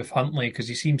of with Huntly? Because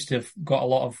he seems to have got a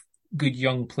lot of good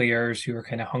young players who are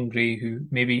kind of hungry, who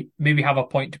maybe have a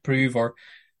point to prove or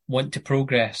want to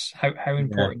progress. How Yeah.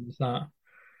 important is that?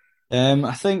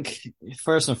 I think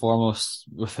first and foremost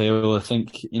with Hale, I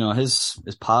think, his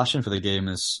passion for the game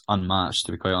is unmatched,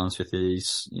 to be quite honest with you.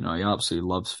 He absolutely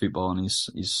loves football, and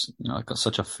he's, got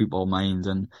such a football mind,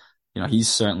 and, he's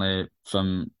certainly,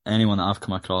 from anyone that I've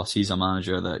come across, he's a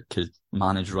manager that could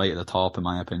manage right at the top, in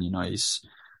my opinion. He's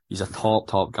a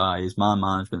top guy. His man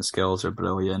management skills are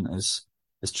brilliant.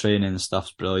 His training and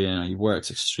stuff's brilliant. He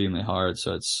works extremely hard.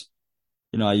 So it's,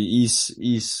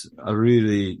 he's a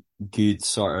really good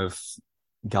sort of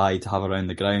guy to have around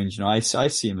the ground. I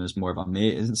see him as more of a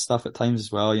mate and stuff at times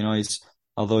as well.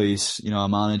 Although he's, a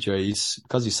manager,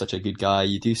 because he's such a good guy,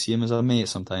 you do see him as a mate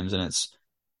sometimes, and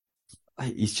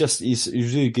he's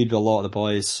really good with a lot of the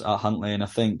boys at Huntly, and I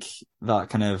think that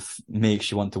kind of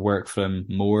makes you want to work for him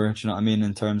more. Do you know what I mean?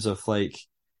 In terms of like,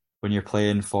 when you're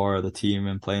playing for the team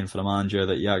and playing for the manager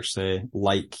that you actually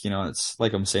like, it's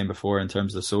like I'm saying before in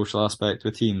terms of the social aspect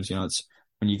with teams, it's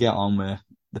when you get on with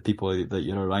the people that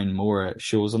you're around more, it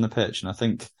shows on the pitch. And I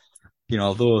think,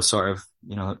 although sort of,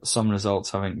 some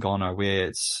results haven't gone our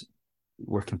way,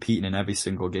 we're competing in every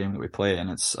single game that we play. And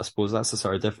I suppose that's the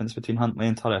sort of difference between Huntly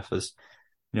and Turriff is,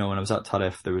 when I was at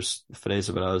Turriff, there was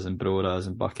Fraserburghs and Broras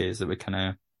and Buckies that would kind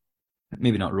of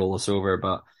maybe not roll us over,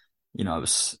 but it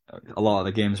was a lot of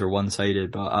the games were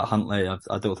one-sided. But at Huntly,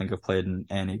 I don't think I've played in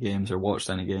any games or watched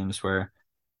any games where,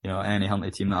 any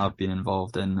Huntly team that I've been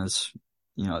involved in is,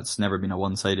 it's never been a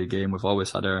one-sided game. We've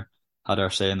always had our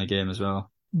say in the game as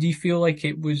well. Do you feel like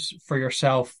it was for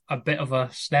yourself a bit of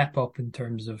a step up in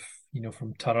terms of,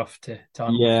 from Turriff to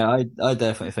Huntly? Yeah, I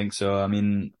definitely think so. I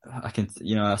mean, I can,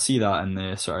 I see that in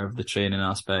the sort of the training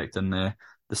aspect and the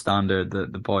standard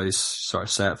that the boys sort of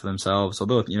set for themselves.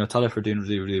 Although, Turriff are doing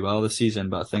really, really well this season,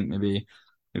 but I think maybe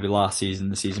last season,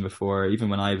 the season before, even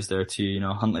when I was there too,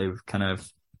 Huntly kind of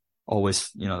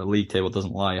always, the league table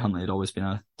doesn't lie. Huntly had always been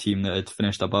a team that had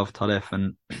finished above Turriff,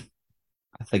 and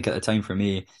I think at the time for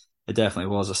me, it definitely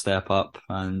was a step up,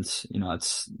 and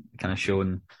it's kind of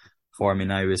shown for me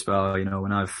now as well.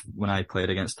 When I played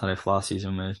against Turriff last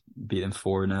season, we beat them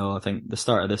 4-0. I think the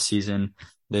start of this season,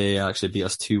 they actually beat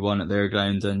us 2-1 at their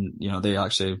ground, and they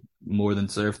actually more than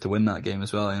deserved to win that game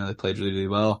as well. They played really, really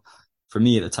well. For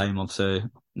me at the time, obviously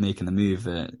making the move,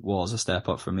 it was a step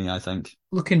up for me, I think.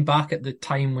 Looking back at the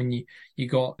time when you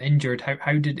got injured,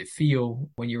 how did it feel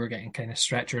when you were getting kind of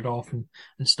stretchered off and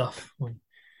stuff?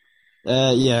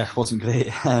 Yeah, it wasn't great.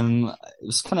 It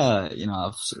was kind of,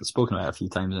 I've spoken about it a few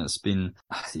times, and it's been,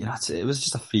 it was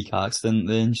just a freak accident,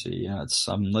 the injury.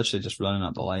 I'm literally just running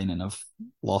up the line and I've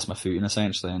lost my footing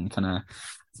essentially, and kind of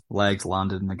legs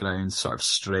landed in the ground sort of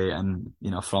straight. And,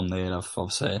 from there, I've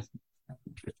obviously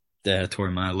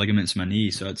tore my ligaments in my knee.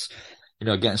 So it's,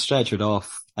 getting stretchered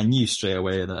off, I knew straight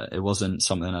away that it wasn't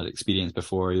something I'd experienced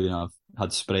before. I've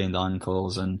had sprained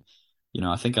ankles, and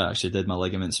I think I actually did my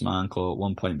ligaments in my ankle at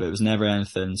one point, but it was never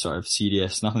anything sort of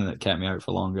serious, nothing that kept me out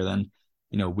for longer than,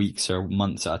 weeks or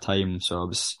months at a time.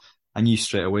 So I knew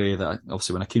straight away that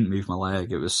obviously when I couldn't move my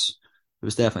leg, it was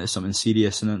definitely something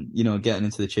serious. And then, getting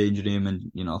into the changing room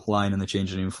and, lying on the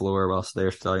changing room floor whilst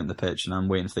they're still out on the pitch and I'm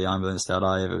waiting for the ambulance to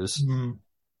arrive, it was,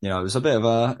 it was a bit of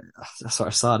a sort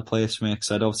of sad place for me,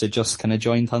 because I'd obviously just kind of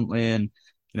joined Huntly, and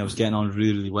I was getting on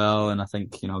really, really well. And I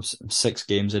think, I was 6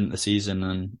 games into the season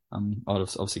and I'm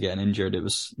obviously getting injured. It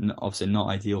was obviously not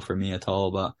ideal for me at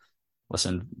all, but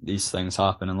listen, these things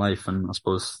happen in life, and I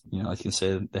suppose, I can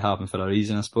say they happen for a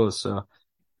reason, I suppose. So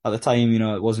at the time,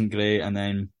 it wasn't great. And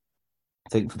then I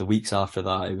think for the weeks after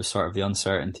that, it was sort of the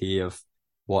uncertainty of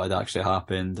what had actually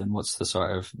happened and what's the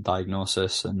sort of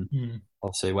diagnosis. And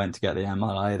obviously went to get the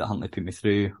MRI that Huntly put me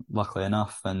through, luckily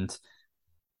enough. And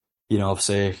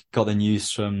obviously got the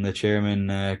news from the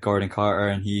chairman, Gordon Carter,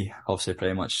 and he obviously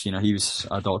pretty much, he was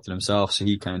a doctor himself, so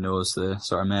he kind of knows the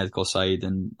sort of medical side.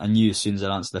 And I knew as soon as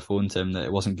I answered the phone to him that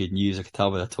it wasn't good news. I could tell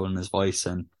by the tone in his voice,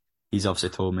 and he's obviously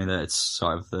told me that it's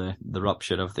sort of the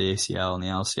rupture of the ACL and the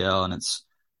LCL, and it's,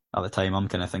 at the time, I'm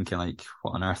kind of thinking like,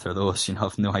 what on earth are those? I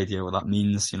have no idea what that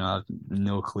means. I have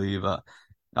no clue, but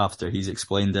after he's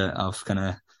explained it, I've kind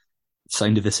of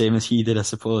sounded the same as he did, I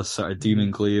suppose, sort of doom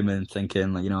and gloom and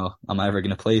thinking, like, am I ever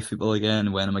going to play football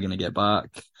again? When am I going to get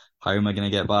back? How am I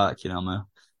going to get back? Am I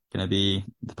going to be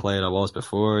the player I was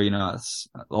before? It's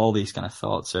all these kind of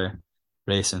thoughts are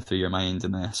racing through your mind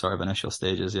in the sort of initial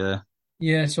stages. Yeah.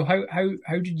 Yeah. So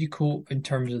how did you cope in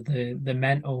terms of the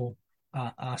mental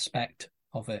aspect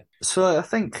of it? So I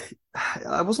think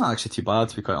I wasn't actually too bad,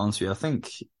 to be quite honest with you. I think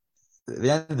at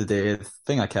the end of the day, the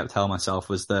thing I kept telling myself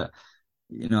was that,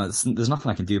 there's nothing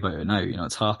I can do about it now.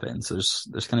 It's happened. So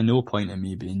there's kind of no point in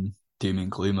me being doom and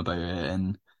gloom about it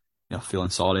and, feeling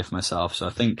sorry for myself. So I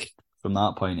think from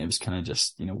that point, it was kind of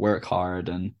just, work hard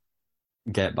and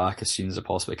get back as soon as I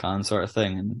possibly can, sort of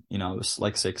thing. And, it was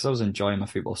like I say, because I was enjoying my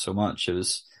football so much, it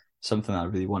was something that I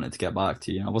really wanted to get back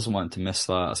to. I wasn't wanting to miss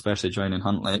that, especially joining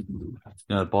Huntly.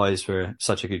 The boys were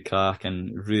such a good crack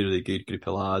and really, really good group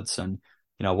of lads. And,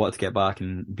 I wanted to get back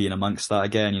and being amongst that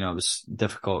again. It was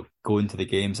difficult going to the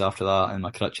games after that and my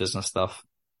crutches and stuff.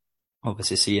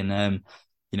 Obviously seeing them,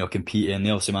 competing. They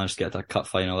also managed to get to a cup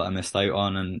final that I missed out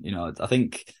on. And, I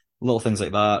think little things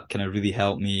like that kind of really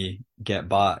helped me get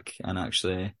back and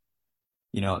actually,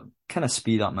 kind of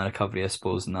speed up my recovery, I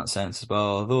suppose, in that sense as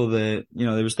well. Although there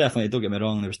was definitely, don't get me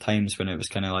wrong, there was times when it was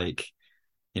kind of like,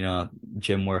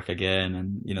 gym work again.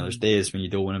 And, there's days when you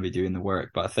don't want to be doing the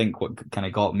work. But I think what kind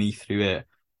of got me through it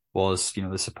was,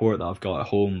 the support that I've got at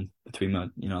home between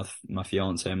my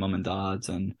fiance, mum and dad,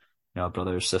 and,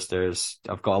 brothers, sisters.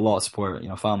 I've got a lot of support,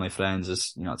 family, friends.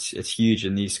 It's huge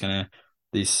in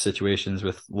these situations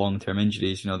with long-term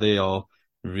injuries. They all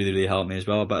really, really helped me as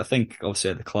well. But I think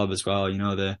obviously at the club as well,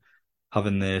 the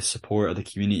having the support of the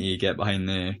community get behind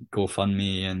the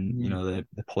GoFundMe and, Mm.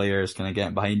 the players kind of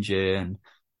getting behind you and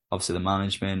obviously the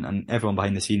management and everyone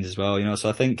behind the scenes as well. So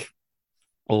I think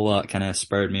all that kind of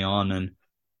spurred me on and,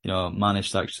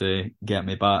 managed to actually get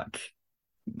me back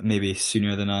maybe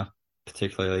sooner than I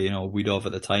particularly, would have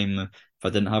at the time if I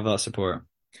didn't have that support.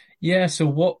 Yeah, so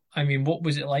what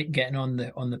was it like getting on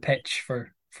the pitch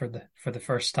for the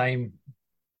first time?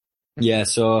 Yeah,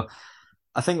 so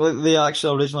I think like the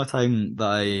actual original time that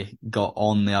I got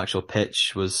on the actual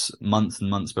pitch was months and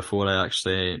months before I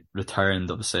actually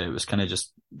returned. Obviously, it was kind of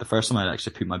just the first time I'd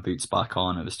actually put my boots back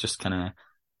on. It was just kind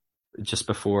of just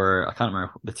before, I can't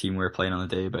remember the team we were playing on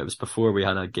the day, but it was before we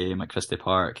had a game at Christie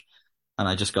Park. And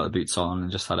I just got the boots on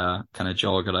and just had a kind of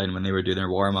jog around when they were doing their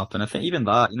warm up. And I think even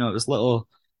that, it was little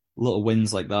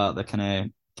wins like that that kind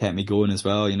of kept me going as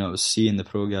well. It was seeing the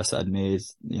progress that I'd made,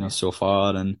 Yeah. so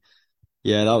far. And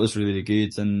yeah, that was really, really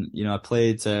good. And, I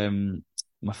played,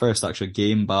 my first actual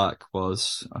game back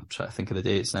was, I'm trying to think of the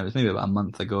dates now. It was maybe about a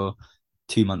month ago,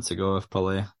 2 months ago,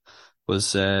 probably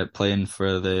was, playing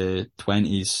for the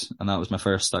 20s. And that was my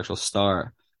first actual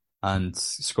start and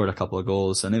scored a couple of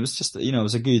goals. And it was just, it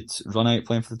was a good run out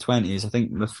playing for the 20s. I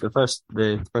think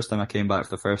the first time I came back for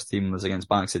the first team was against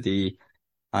Banks D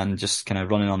and just kind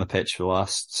of running on the pitch for the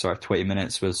last sort of 20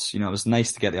 minutes was, it was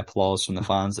nice to get the applause from the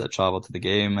fans that had travelled to the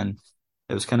game. And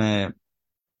it was kind of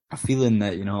a feeling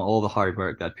that, all the hard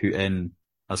work that I put in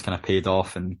has kind of paid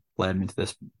off and led me to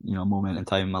this, moment in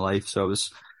time in my life. So it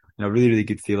was, really, really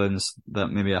good feelings that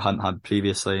maybe I hadn't had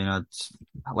previously.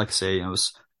 Like I say, it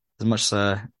was as much as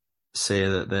I say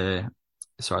that the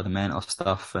sort of the mental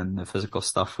stuff and the physical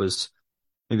stuff was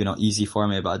maybe not easy for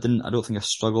me, but I don't think I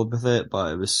struggled with it,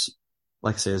 but it was,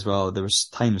 like I say as well, there was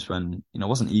times when, it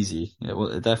wasn't easy.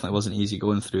 It definitely wasn't easy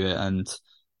going through it and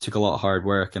took a lot of hard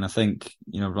work. And I think,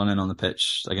 running on the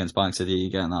pitch against Bank City,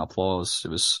 getting that applause, it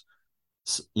was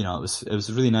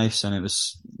really nice. And it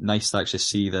was nice to actually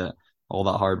see that all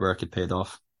that hard work had paid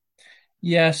off.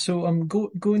 Yeah, so I'm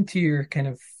going to your kind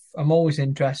of I'm always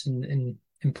interested in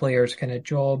players' kind of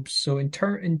jobs. So in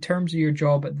terms of your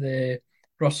job at the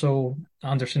Russell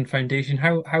Anderson Foundation,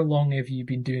 how long have you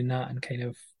been doing that and kind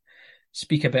of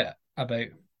speak a bit about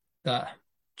that Yeah,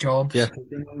 jobs? I've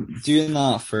been doing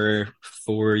that for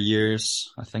 4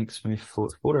 years. I think it's maybe 4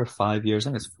 or 5 years. I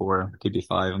think it's four, could be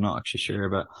five. I'm not actually sure,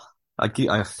 but I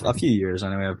have a few years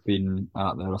anyway. I've been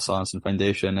at the Russell Hanson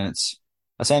Foundation, and it's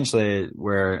essentially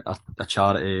we're a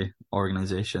charity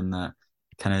organisation that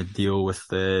kind of deal with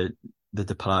the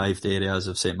deprived areas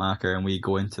of St. Macher, and we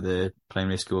go into the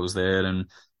primary schools there, and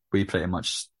we pretty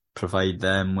much provide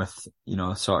them with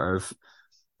sort of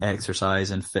exercise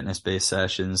and fitness based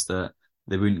sessions that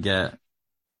they wouldn't get,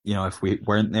 if we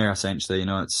weren't there essentially.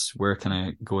 We're kind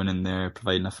of going in there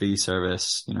providing a free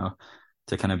service,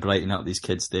 to kind of brighten up these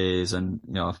kids' days and,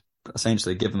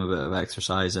 essentially give them a bit of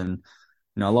exercise. And,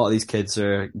 a lot of these kids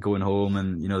are going home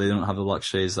and, they don't have the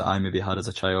luxuries that I maybe had as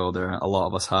a child or a lot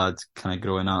of us had kind of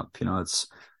growing up. It's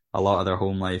a lot of their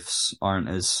home lives aren't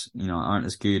as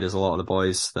good as a lot of the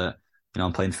boys that,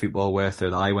 I'm playing football with or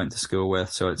that I went to school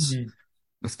with. So Mhm.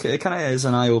 it kind of is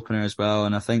an eye opener as well.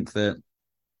 And I think that,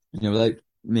 without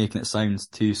making it sound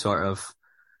too sort of,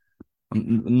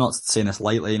 I'm not saying this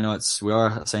lightly, we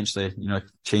are essentially,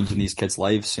 changing these kids'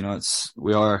 lives.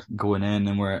 We are going in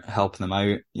and we're helping them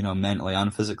out, mentally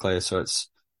and physically. So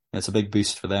it's a big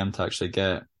boost for them to actually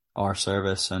get our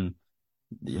service and,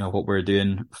 what we're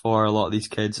doing for a lot of these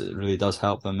kids. It really does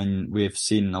help them. And we've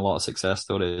seen a lot of success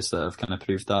stories that have kind of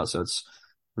proved that. So it's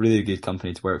really a good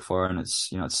company to work for. And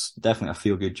it's definitely a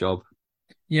feel good job.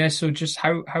 Yeah, so just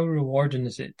how rewarding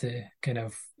is it to kind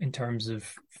of in terms of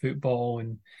football and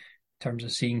in terms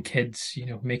of seeing kids,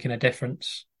 making a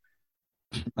difference?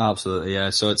 Absolutely,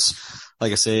 yeah. So it's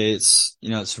like I say, it's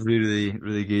really,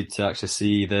 really good to actually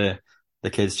see the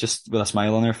kids just with a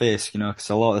smile on their face, because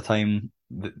a lot of the time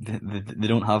they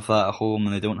don't have that at home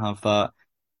and they don't have that,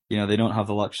 they don't have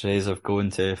the luxuries of going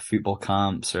to football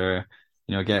camps or,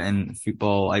 getting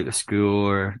football out of school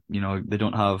or, they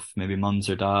don't have maybe mums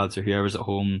or dads or whoever's at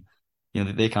home,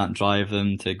 they can't drive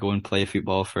them to go and play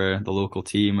football for the local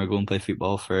team or go and play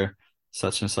football for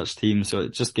such and such team. So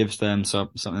it just gives them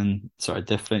something sort of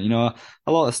different.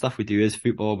 A lot of stuff we do is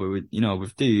football, but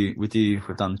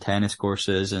we've done tennis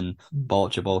courses and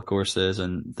bocce ball courses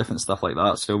and different stuff like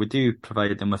that. So we do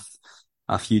provide them with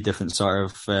a few different sort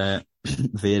of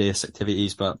various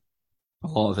activities, but a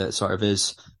lot of it sort of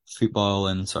is football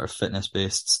and sort of fitness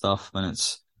based stuff. And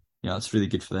it's really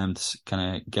good for them to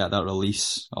kind of get that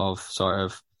release of sort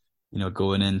of,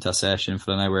 going into a session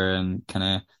for an hour and kind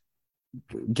of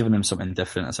giving them something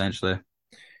different essentially.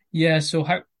 Yeah, so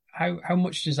how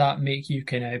much does that make you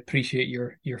kind of appreciate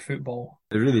your football?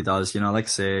 It really does, like I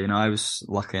say, I was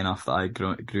lucky enough that I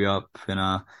grew up in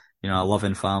a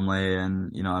loving family,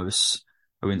 and I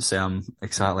wouldn't say I'm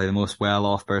exactly the most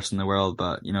well-off person in the world,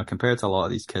 but compared to a lot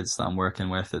of these kids that I'm working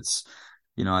with, it's,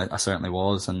 I certainly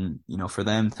was, and for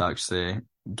them to actually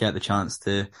get the chance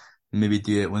to maybe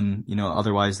do it when,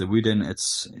 otherwise they wouldn't,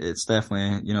 it's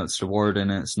definitely, it's rewarding,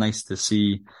 and it's nice to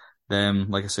see them,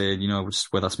 like I said,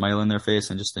 just with a smile on their face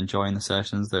and just enjoying the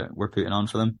sessions that we're putting on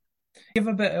for them. Give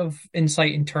a bit of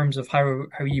insight in terms of how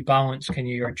you balance kind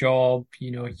of your job,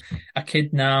 a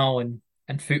kid now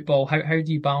and football. How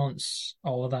do you balance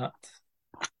all of that?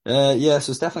 Yeah,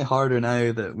 so it's definitely harder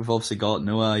now that we've obviously got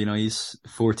Noah. He's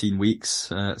 14 weeks.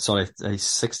 Sorry, he's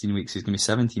 16 weeks. He's gonna be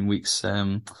 17 weeks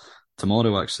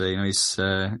tomorrow. Actually, he's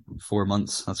 4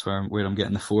 months. That's where I'm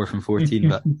getting the 4 from 14.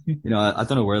 But I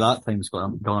don't know where that time's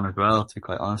gone as well. To be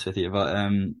quite honest with you, but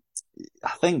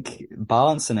I think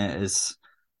balancing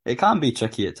it can be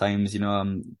tricky at times.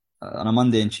 On a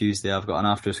Monday and Tuesday, I've got an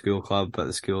after school club at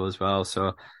the school as well.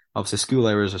 So obviously school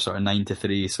hours are sort of 9 to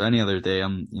 3. So any other day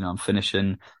I'm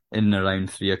finishing in and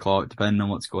around 3 o'clock, depending on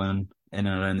what's going on in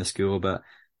and around the school. But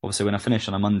obviously when I finish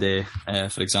on a Monday,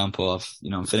 for example,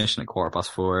 I'm finishing at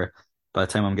 4:15. By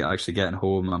the time actually getting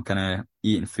home, I'm kind of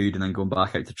eating food and then going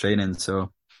back out to training.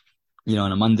 So,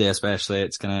 on a Monday especially,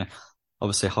 it's kind of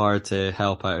obviously hard to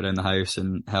help out around the house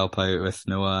and help out with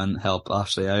Noah and help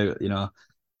Ashley out,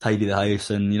 tidy the house.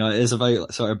 And, it is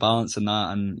about sort of balancing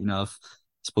that. And, I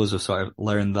suppose we've sort of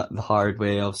learned that the hard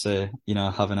way, obviously,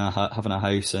 having a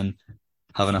house and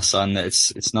having a son,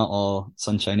 it's not all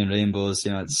sunshine and rainbows.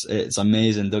 It's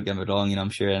amazing. Don't get me wrong.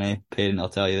 I'm sure any parent will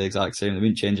tell you the exact same. They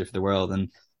wouldn't change it for the world. And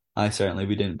I certainly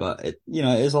wouldn't, but it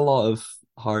is a lot of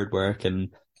hard work and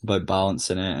about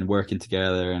balancing it and working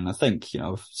together. And I think,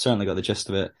 we've certainly got the gist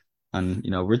of it, and,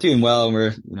 we're doing well, and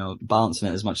we're, balancing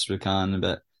it as much as we can.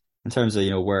 But in terms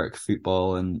of, work,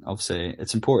 football, and obviously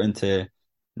it's important to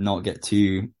not get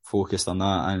too focused on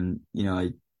that. And,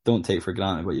 I don't take for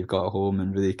granted what you've got at home,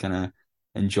 and really kind of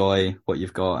enjoy what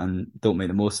you've got and don't make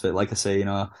the most of it. Like I say,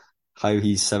 how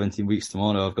he's 17 weeks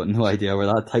tomorrow, I've got no idea where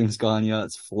that time's gone.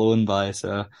 It's flown by.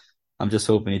 So I'm just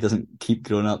hoping he doesn't keep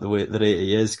growing up the rate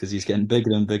he is, because he's getting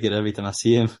bigger and bigger every time I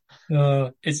see him.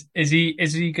 Is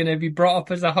he going to be brought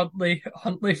up as a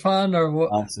Huntley fan, or what?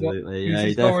 Absolutely, Who's yeah, he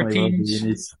his lower definitely will be.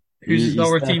 teams? Who's his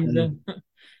lower teams then?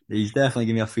 He's definitely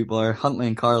gonna be a footballer. Huntley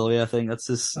and Carloway, I think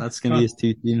that's gonna be his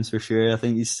two teams for sure. I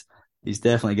think he's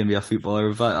definitely gonna be a footballer.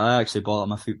 In fact, I actually bought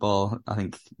him a football. I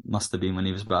think must have been when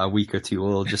he was about a week or two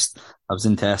old. I was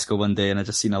in Tesco one day and I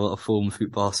just seen a little foam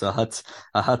football, so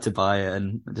I had to buy it,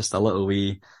 and just a little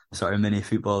wee sort of mini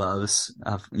football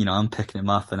that I'm picking him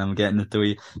up and I'm getting to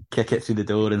wee kick it through the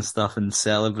door and stuff and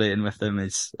celebrating with him.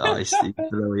 He's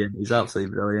brilliant. He's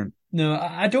absolutely brilliant. No,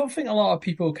 I don't think a lot of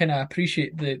people kind of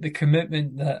appreciate the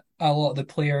commitment that a lot of the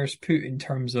players put in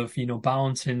terms of,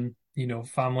 balancing,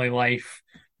 family life,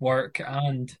 work,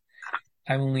 and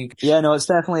only. Yeah, no, it's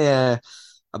definitely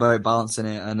about balancing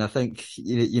it, and I think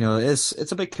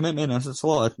it's a big commitment. It's a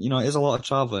lot of it is a lot of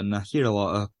traveling. I hear a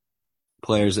lot of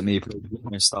players that maybe play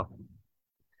and stuff.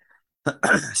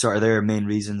 Sort of their main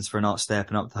reasons for not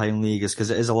stepping up to the Highland League is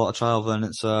because it is a lot of traveling.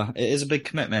 It is a big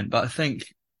commitment, but I think,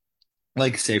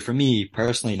 like I say, for me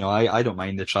personally, I don't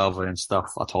mind the traveling and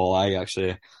stuff at all.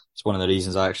 It's one of the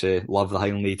reasons I actually love the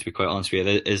Highland League, to be quite honest with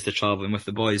you, is the traveling with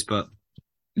the boys. But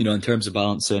in terms of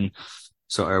balancing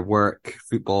sort of work,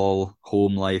 football,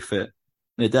 home life, it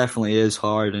definitely is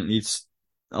hard and it needs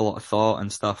a lot of thought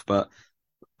and stuff. But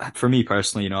for me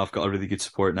personally, I've got a really good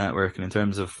support network, and in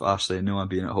terms of Ashley and Noah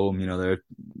being at home,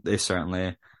 they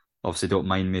certainly obviously don't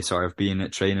mind me sort of being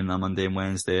at training on Monday and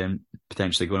Wednesday and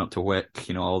potentially going up to Wick,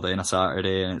 all day on a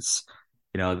Saturday. And it's,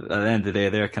 at the end of the day,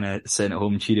 they're kind of sitting at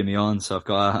home cheating me on. So I've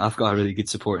got a really good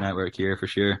support network here for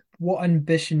sure. What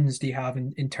ambitions do you have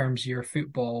in terms of your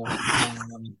football?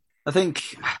 I think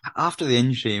after the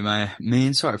injury, my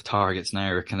main sort of targets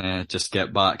now are kind of just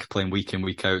get back playing week in,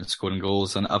 week out and scoring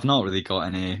goals. And I've not really got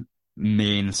any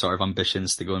main sort of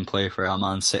ambitions to go and play for a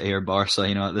Man City or Barca,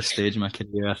 at this stage of my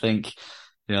career. I think,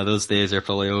 those days are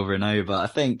probably over now. But I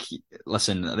think,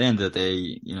 listen, at the end of the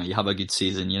day, you have a good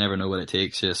season. You never know what it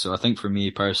takes you. So I think for me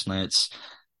personally, it's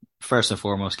first and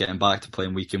foremost getting back to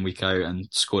playing week in, week out and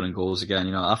scoring goals again.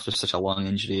 After such a long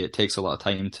injury, it takes a lot of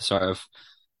time to sort of.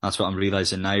 That's what I'm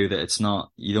realizing now, that it's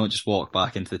not, you don't just walk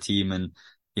back into the team and,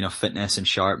 fitness and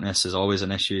sharpness is always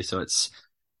an issue. So it's,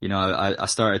 I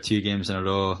started 2 games in a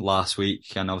row last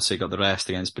week and obviously got the rest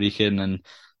against Brecon, and,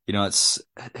 it's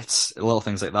little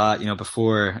things like that.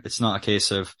 Before, it's not a case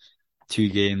of 2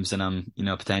 games and I'm,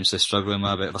 potentially struggling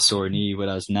with a bit of a sore knee,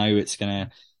 whereas now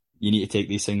you need to take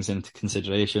these things into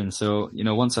consideration. So,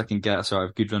 once I can get a sort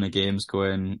of good run of games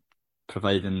going,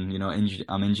 providing,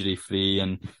 I'm injury free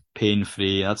and pain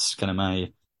free, that's kind of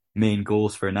my main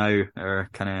goals for now, or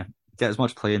kind of get as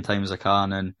much playing time as I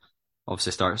can and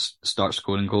obviously start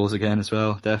scoring goals again as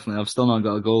well. Definitely. I've still not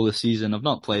got a goal this season. I've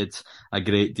not played a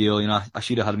great deal. I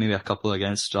should have had maybe a couple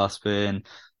against Strasbourg and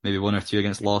maybe 1 or 2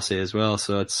 against Losse as well.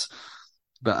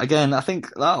 But again, I think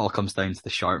that all comes down to the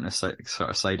sharpness sort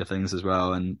of side of things as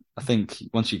well. And I think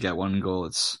once you get 1 goal,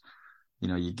 it's,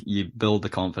 you build the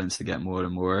confidence to get more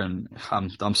and more. And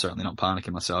I'm certainly not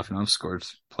panicking myself. I've scored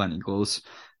plenty of goals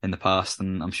in the past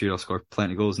and I'm sure I'll score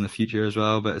plenty of goals in the future as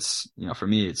well. But it's, for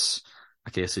me, it's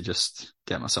a case of just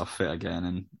get myself fit again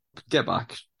and get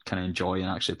back kind of enjoying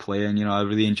actually playing. I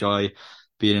really enjoy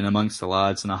being in amongst the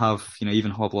lads and I have,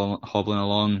 even hobbling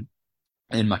along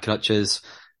in my crutches,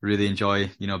 really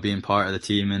enjoy, being part of the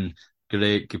team and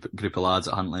great group of lads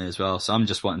at Huntly as well. So I'm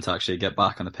just wanting to actually get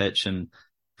back on the pitch and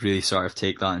really sort of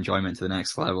take that enjoyment to the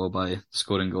next level by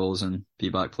scoring goals and be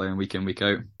back playing week in, week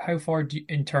out. How far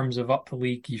in terms of up the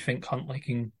league, you think Huntly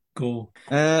can go?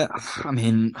 I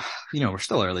mean, we're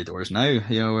still early doors now.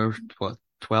 We're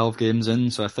 12 games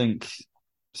in, so I think,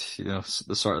 the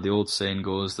sort of the old saying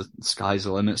goes, the sky's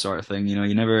the limit sort of thing.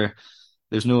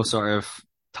 There's no sort of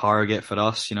target for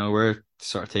us. We're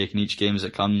sort of taking each game as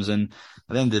it comes, and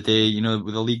at the end of the day,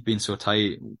 with the league being so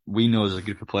tight, we know as a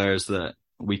group of players that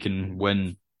we can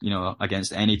win,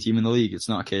 against any team in the league. It's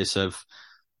not a case of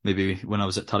maybe when I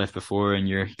was at Turriff before and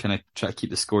you're kind of trying to keep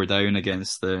the score down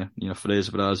against the,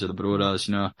 Fraserburghs or the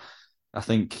Broras, I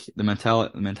think the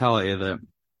mentality that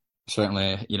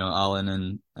certainly, Alan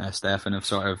and Stefan have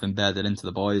sort of embedded into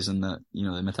the boys and that,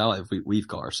 the mentality we've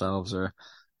got ourselves or,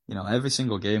 every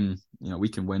single game, we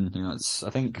can win. I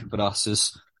think for us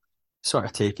is sort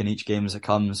of taking each game as it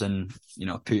comes and,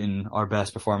 putting our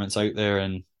best performance out there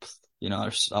and,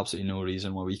 there's absolutely no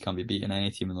reason why we can't be beating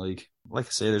any team in the league. Like I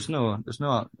say, there's no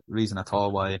reason at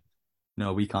all why,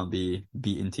 we can't be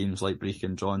beating teams like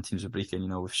Brecon, drawing teams with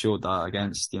Brecon. We've showed that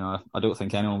against, I don't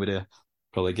think anyone would have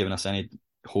probably given us any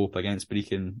hope against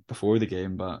Brecon before the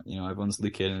game, but, everyone's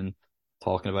looking and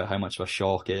talking about how much of a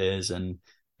shock it is and,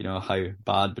 how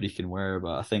bad Brecon were.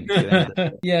 But I think at the end of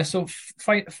the Yeah, so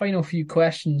final few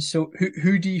questions. So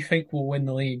who do you think will win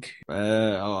the league?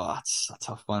 That's a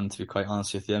tough one, to be quite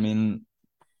honest with you. I mean,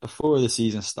 before the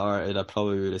season started, I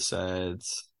probably would have said,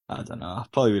 I don't know, I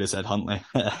probably would have said Huntly.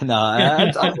 No,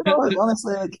 I don't know,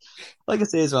 honestly, like I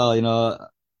say as well,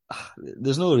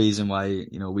 there's no reason why,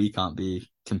 we can't be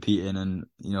competing and,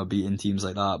 beating teams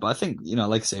like that. But I think,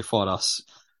 like I say, for us,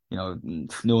 no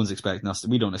one's expecting us.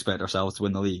 We don't expect ourselves to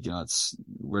win the league.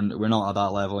 We're not at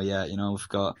that level yet. We've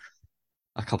got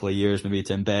a couple of years maybe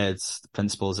to embed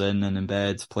principles in and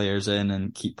embed players in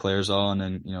and keep players on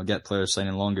and, get players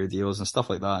signing longer deals and stuff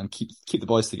like that and keep the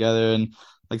boys together. And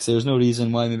like I say, there's no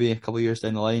reason why maybe a couple of years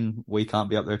down the line we can't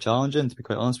be up there challenging, to be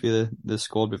quite honest with you, the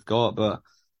squad we've got. But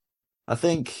I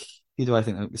think, who do I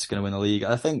think is going to win the league?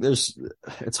 I think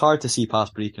it's hard to see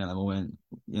past Brecon at the moment.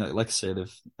 Like I say,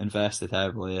 they've invested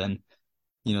heavily and,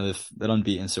 they're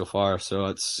unbeaten so far. So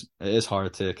it is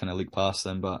hard to kind of look past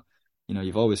them. But,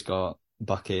 you've always got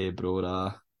Bucky,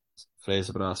 Brora,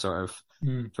 Fraserburgh sort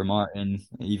of for Martin,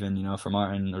 even, for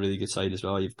Martin, a really good side as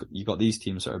well. You've got these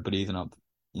teams sort of breathing up.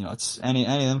 It's any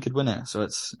of them could win it. So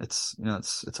it's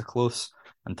a close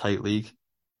and tight league.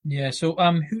 Yeah, so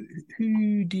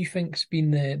who do you think's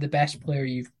been the best player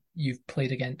you've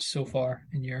played against so far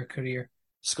in your career?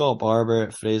 Scott Barber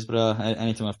at Fraserburgh.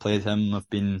 Anytime I've played him, I've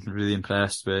been really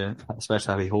impressed with,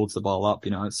 especially how he holds the ball up.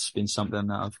 It's been something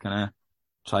that I've kind of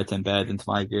tried to embed into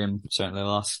my game, certainly the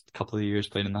last couple of years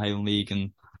playing in the Highland League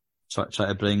and try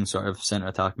to bring sort of centre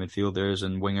attack midfielders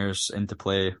and wingers into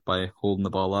play by holding the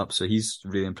ball up. So he's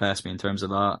really impressed me in terms of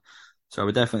that. So I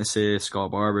would definitely say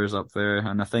Scott Barber's up there.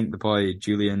 And I think the boy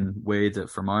Julian Wade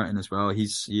for Martin as well,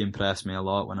 he impressed me a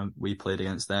lot when we played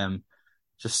against them.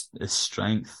 Just his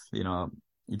strength,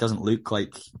 he doesn't look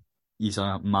like he's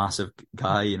a massive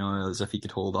guy, as if he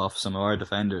could hold off some of our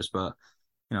defenders, but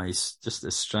he's just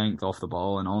his strength off the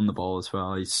ball and on the ball as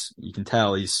well. You can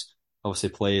tell he's obviously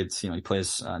played, he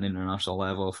plays at an international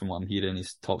level from what I'm hearing.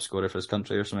 He's top scorer for his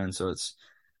country or something. So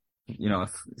I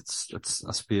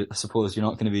suppose you're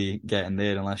not going to be getting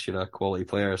there unless you're a quality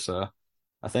player. So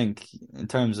I think in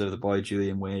terms of the boy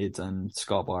Julian Wade and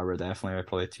Scott Barber, definitely are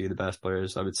probably two of the best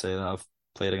players I would say that I've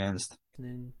played against.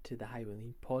 Listening to the Highland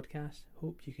League podcast.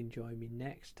 Hope you can join me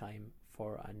next time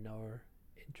for another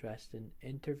interesting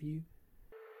interview.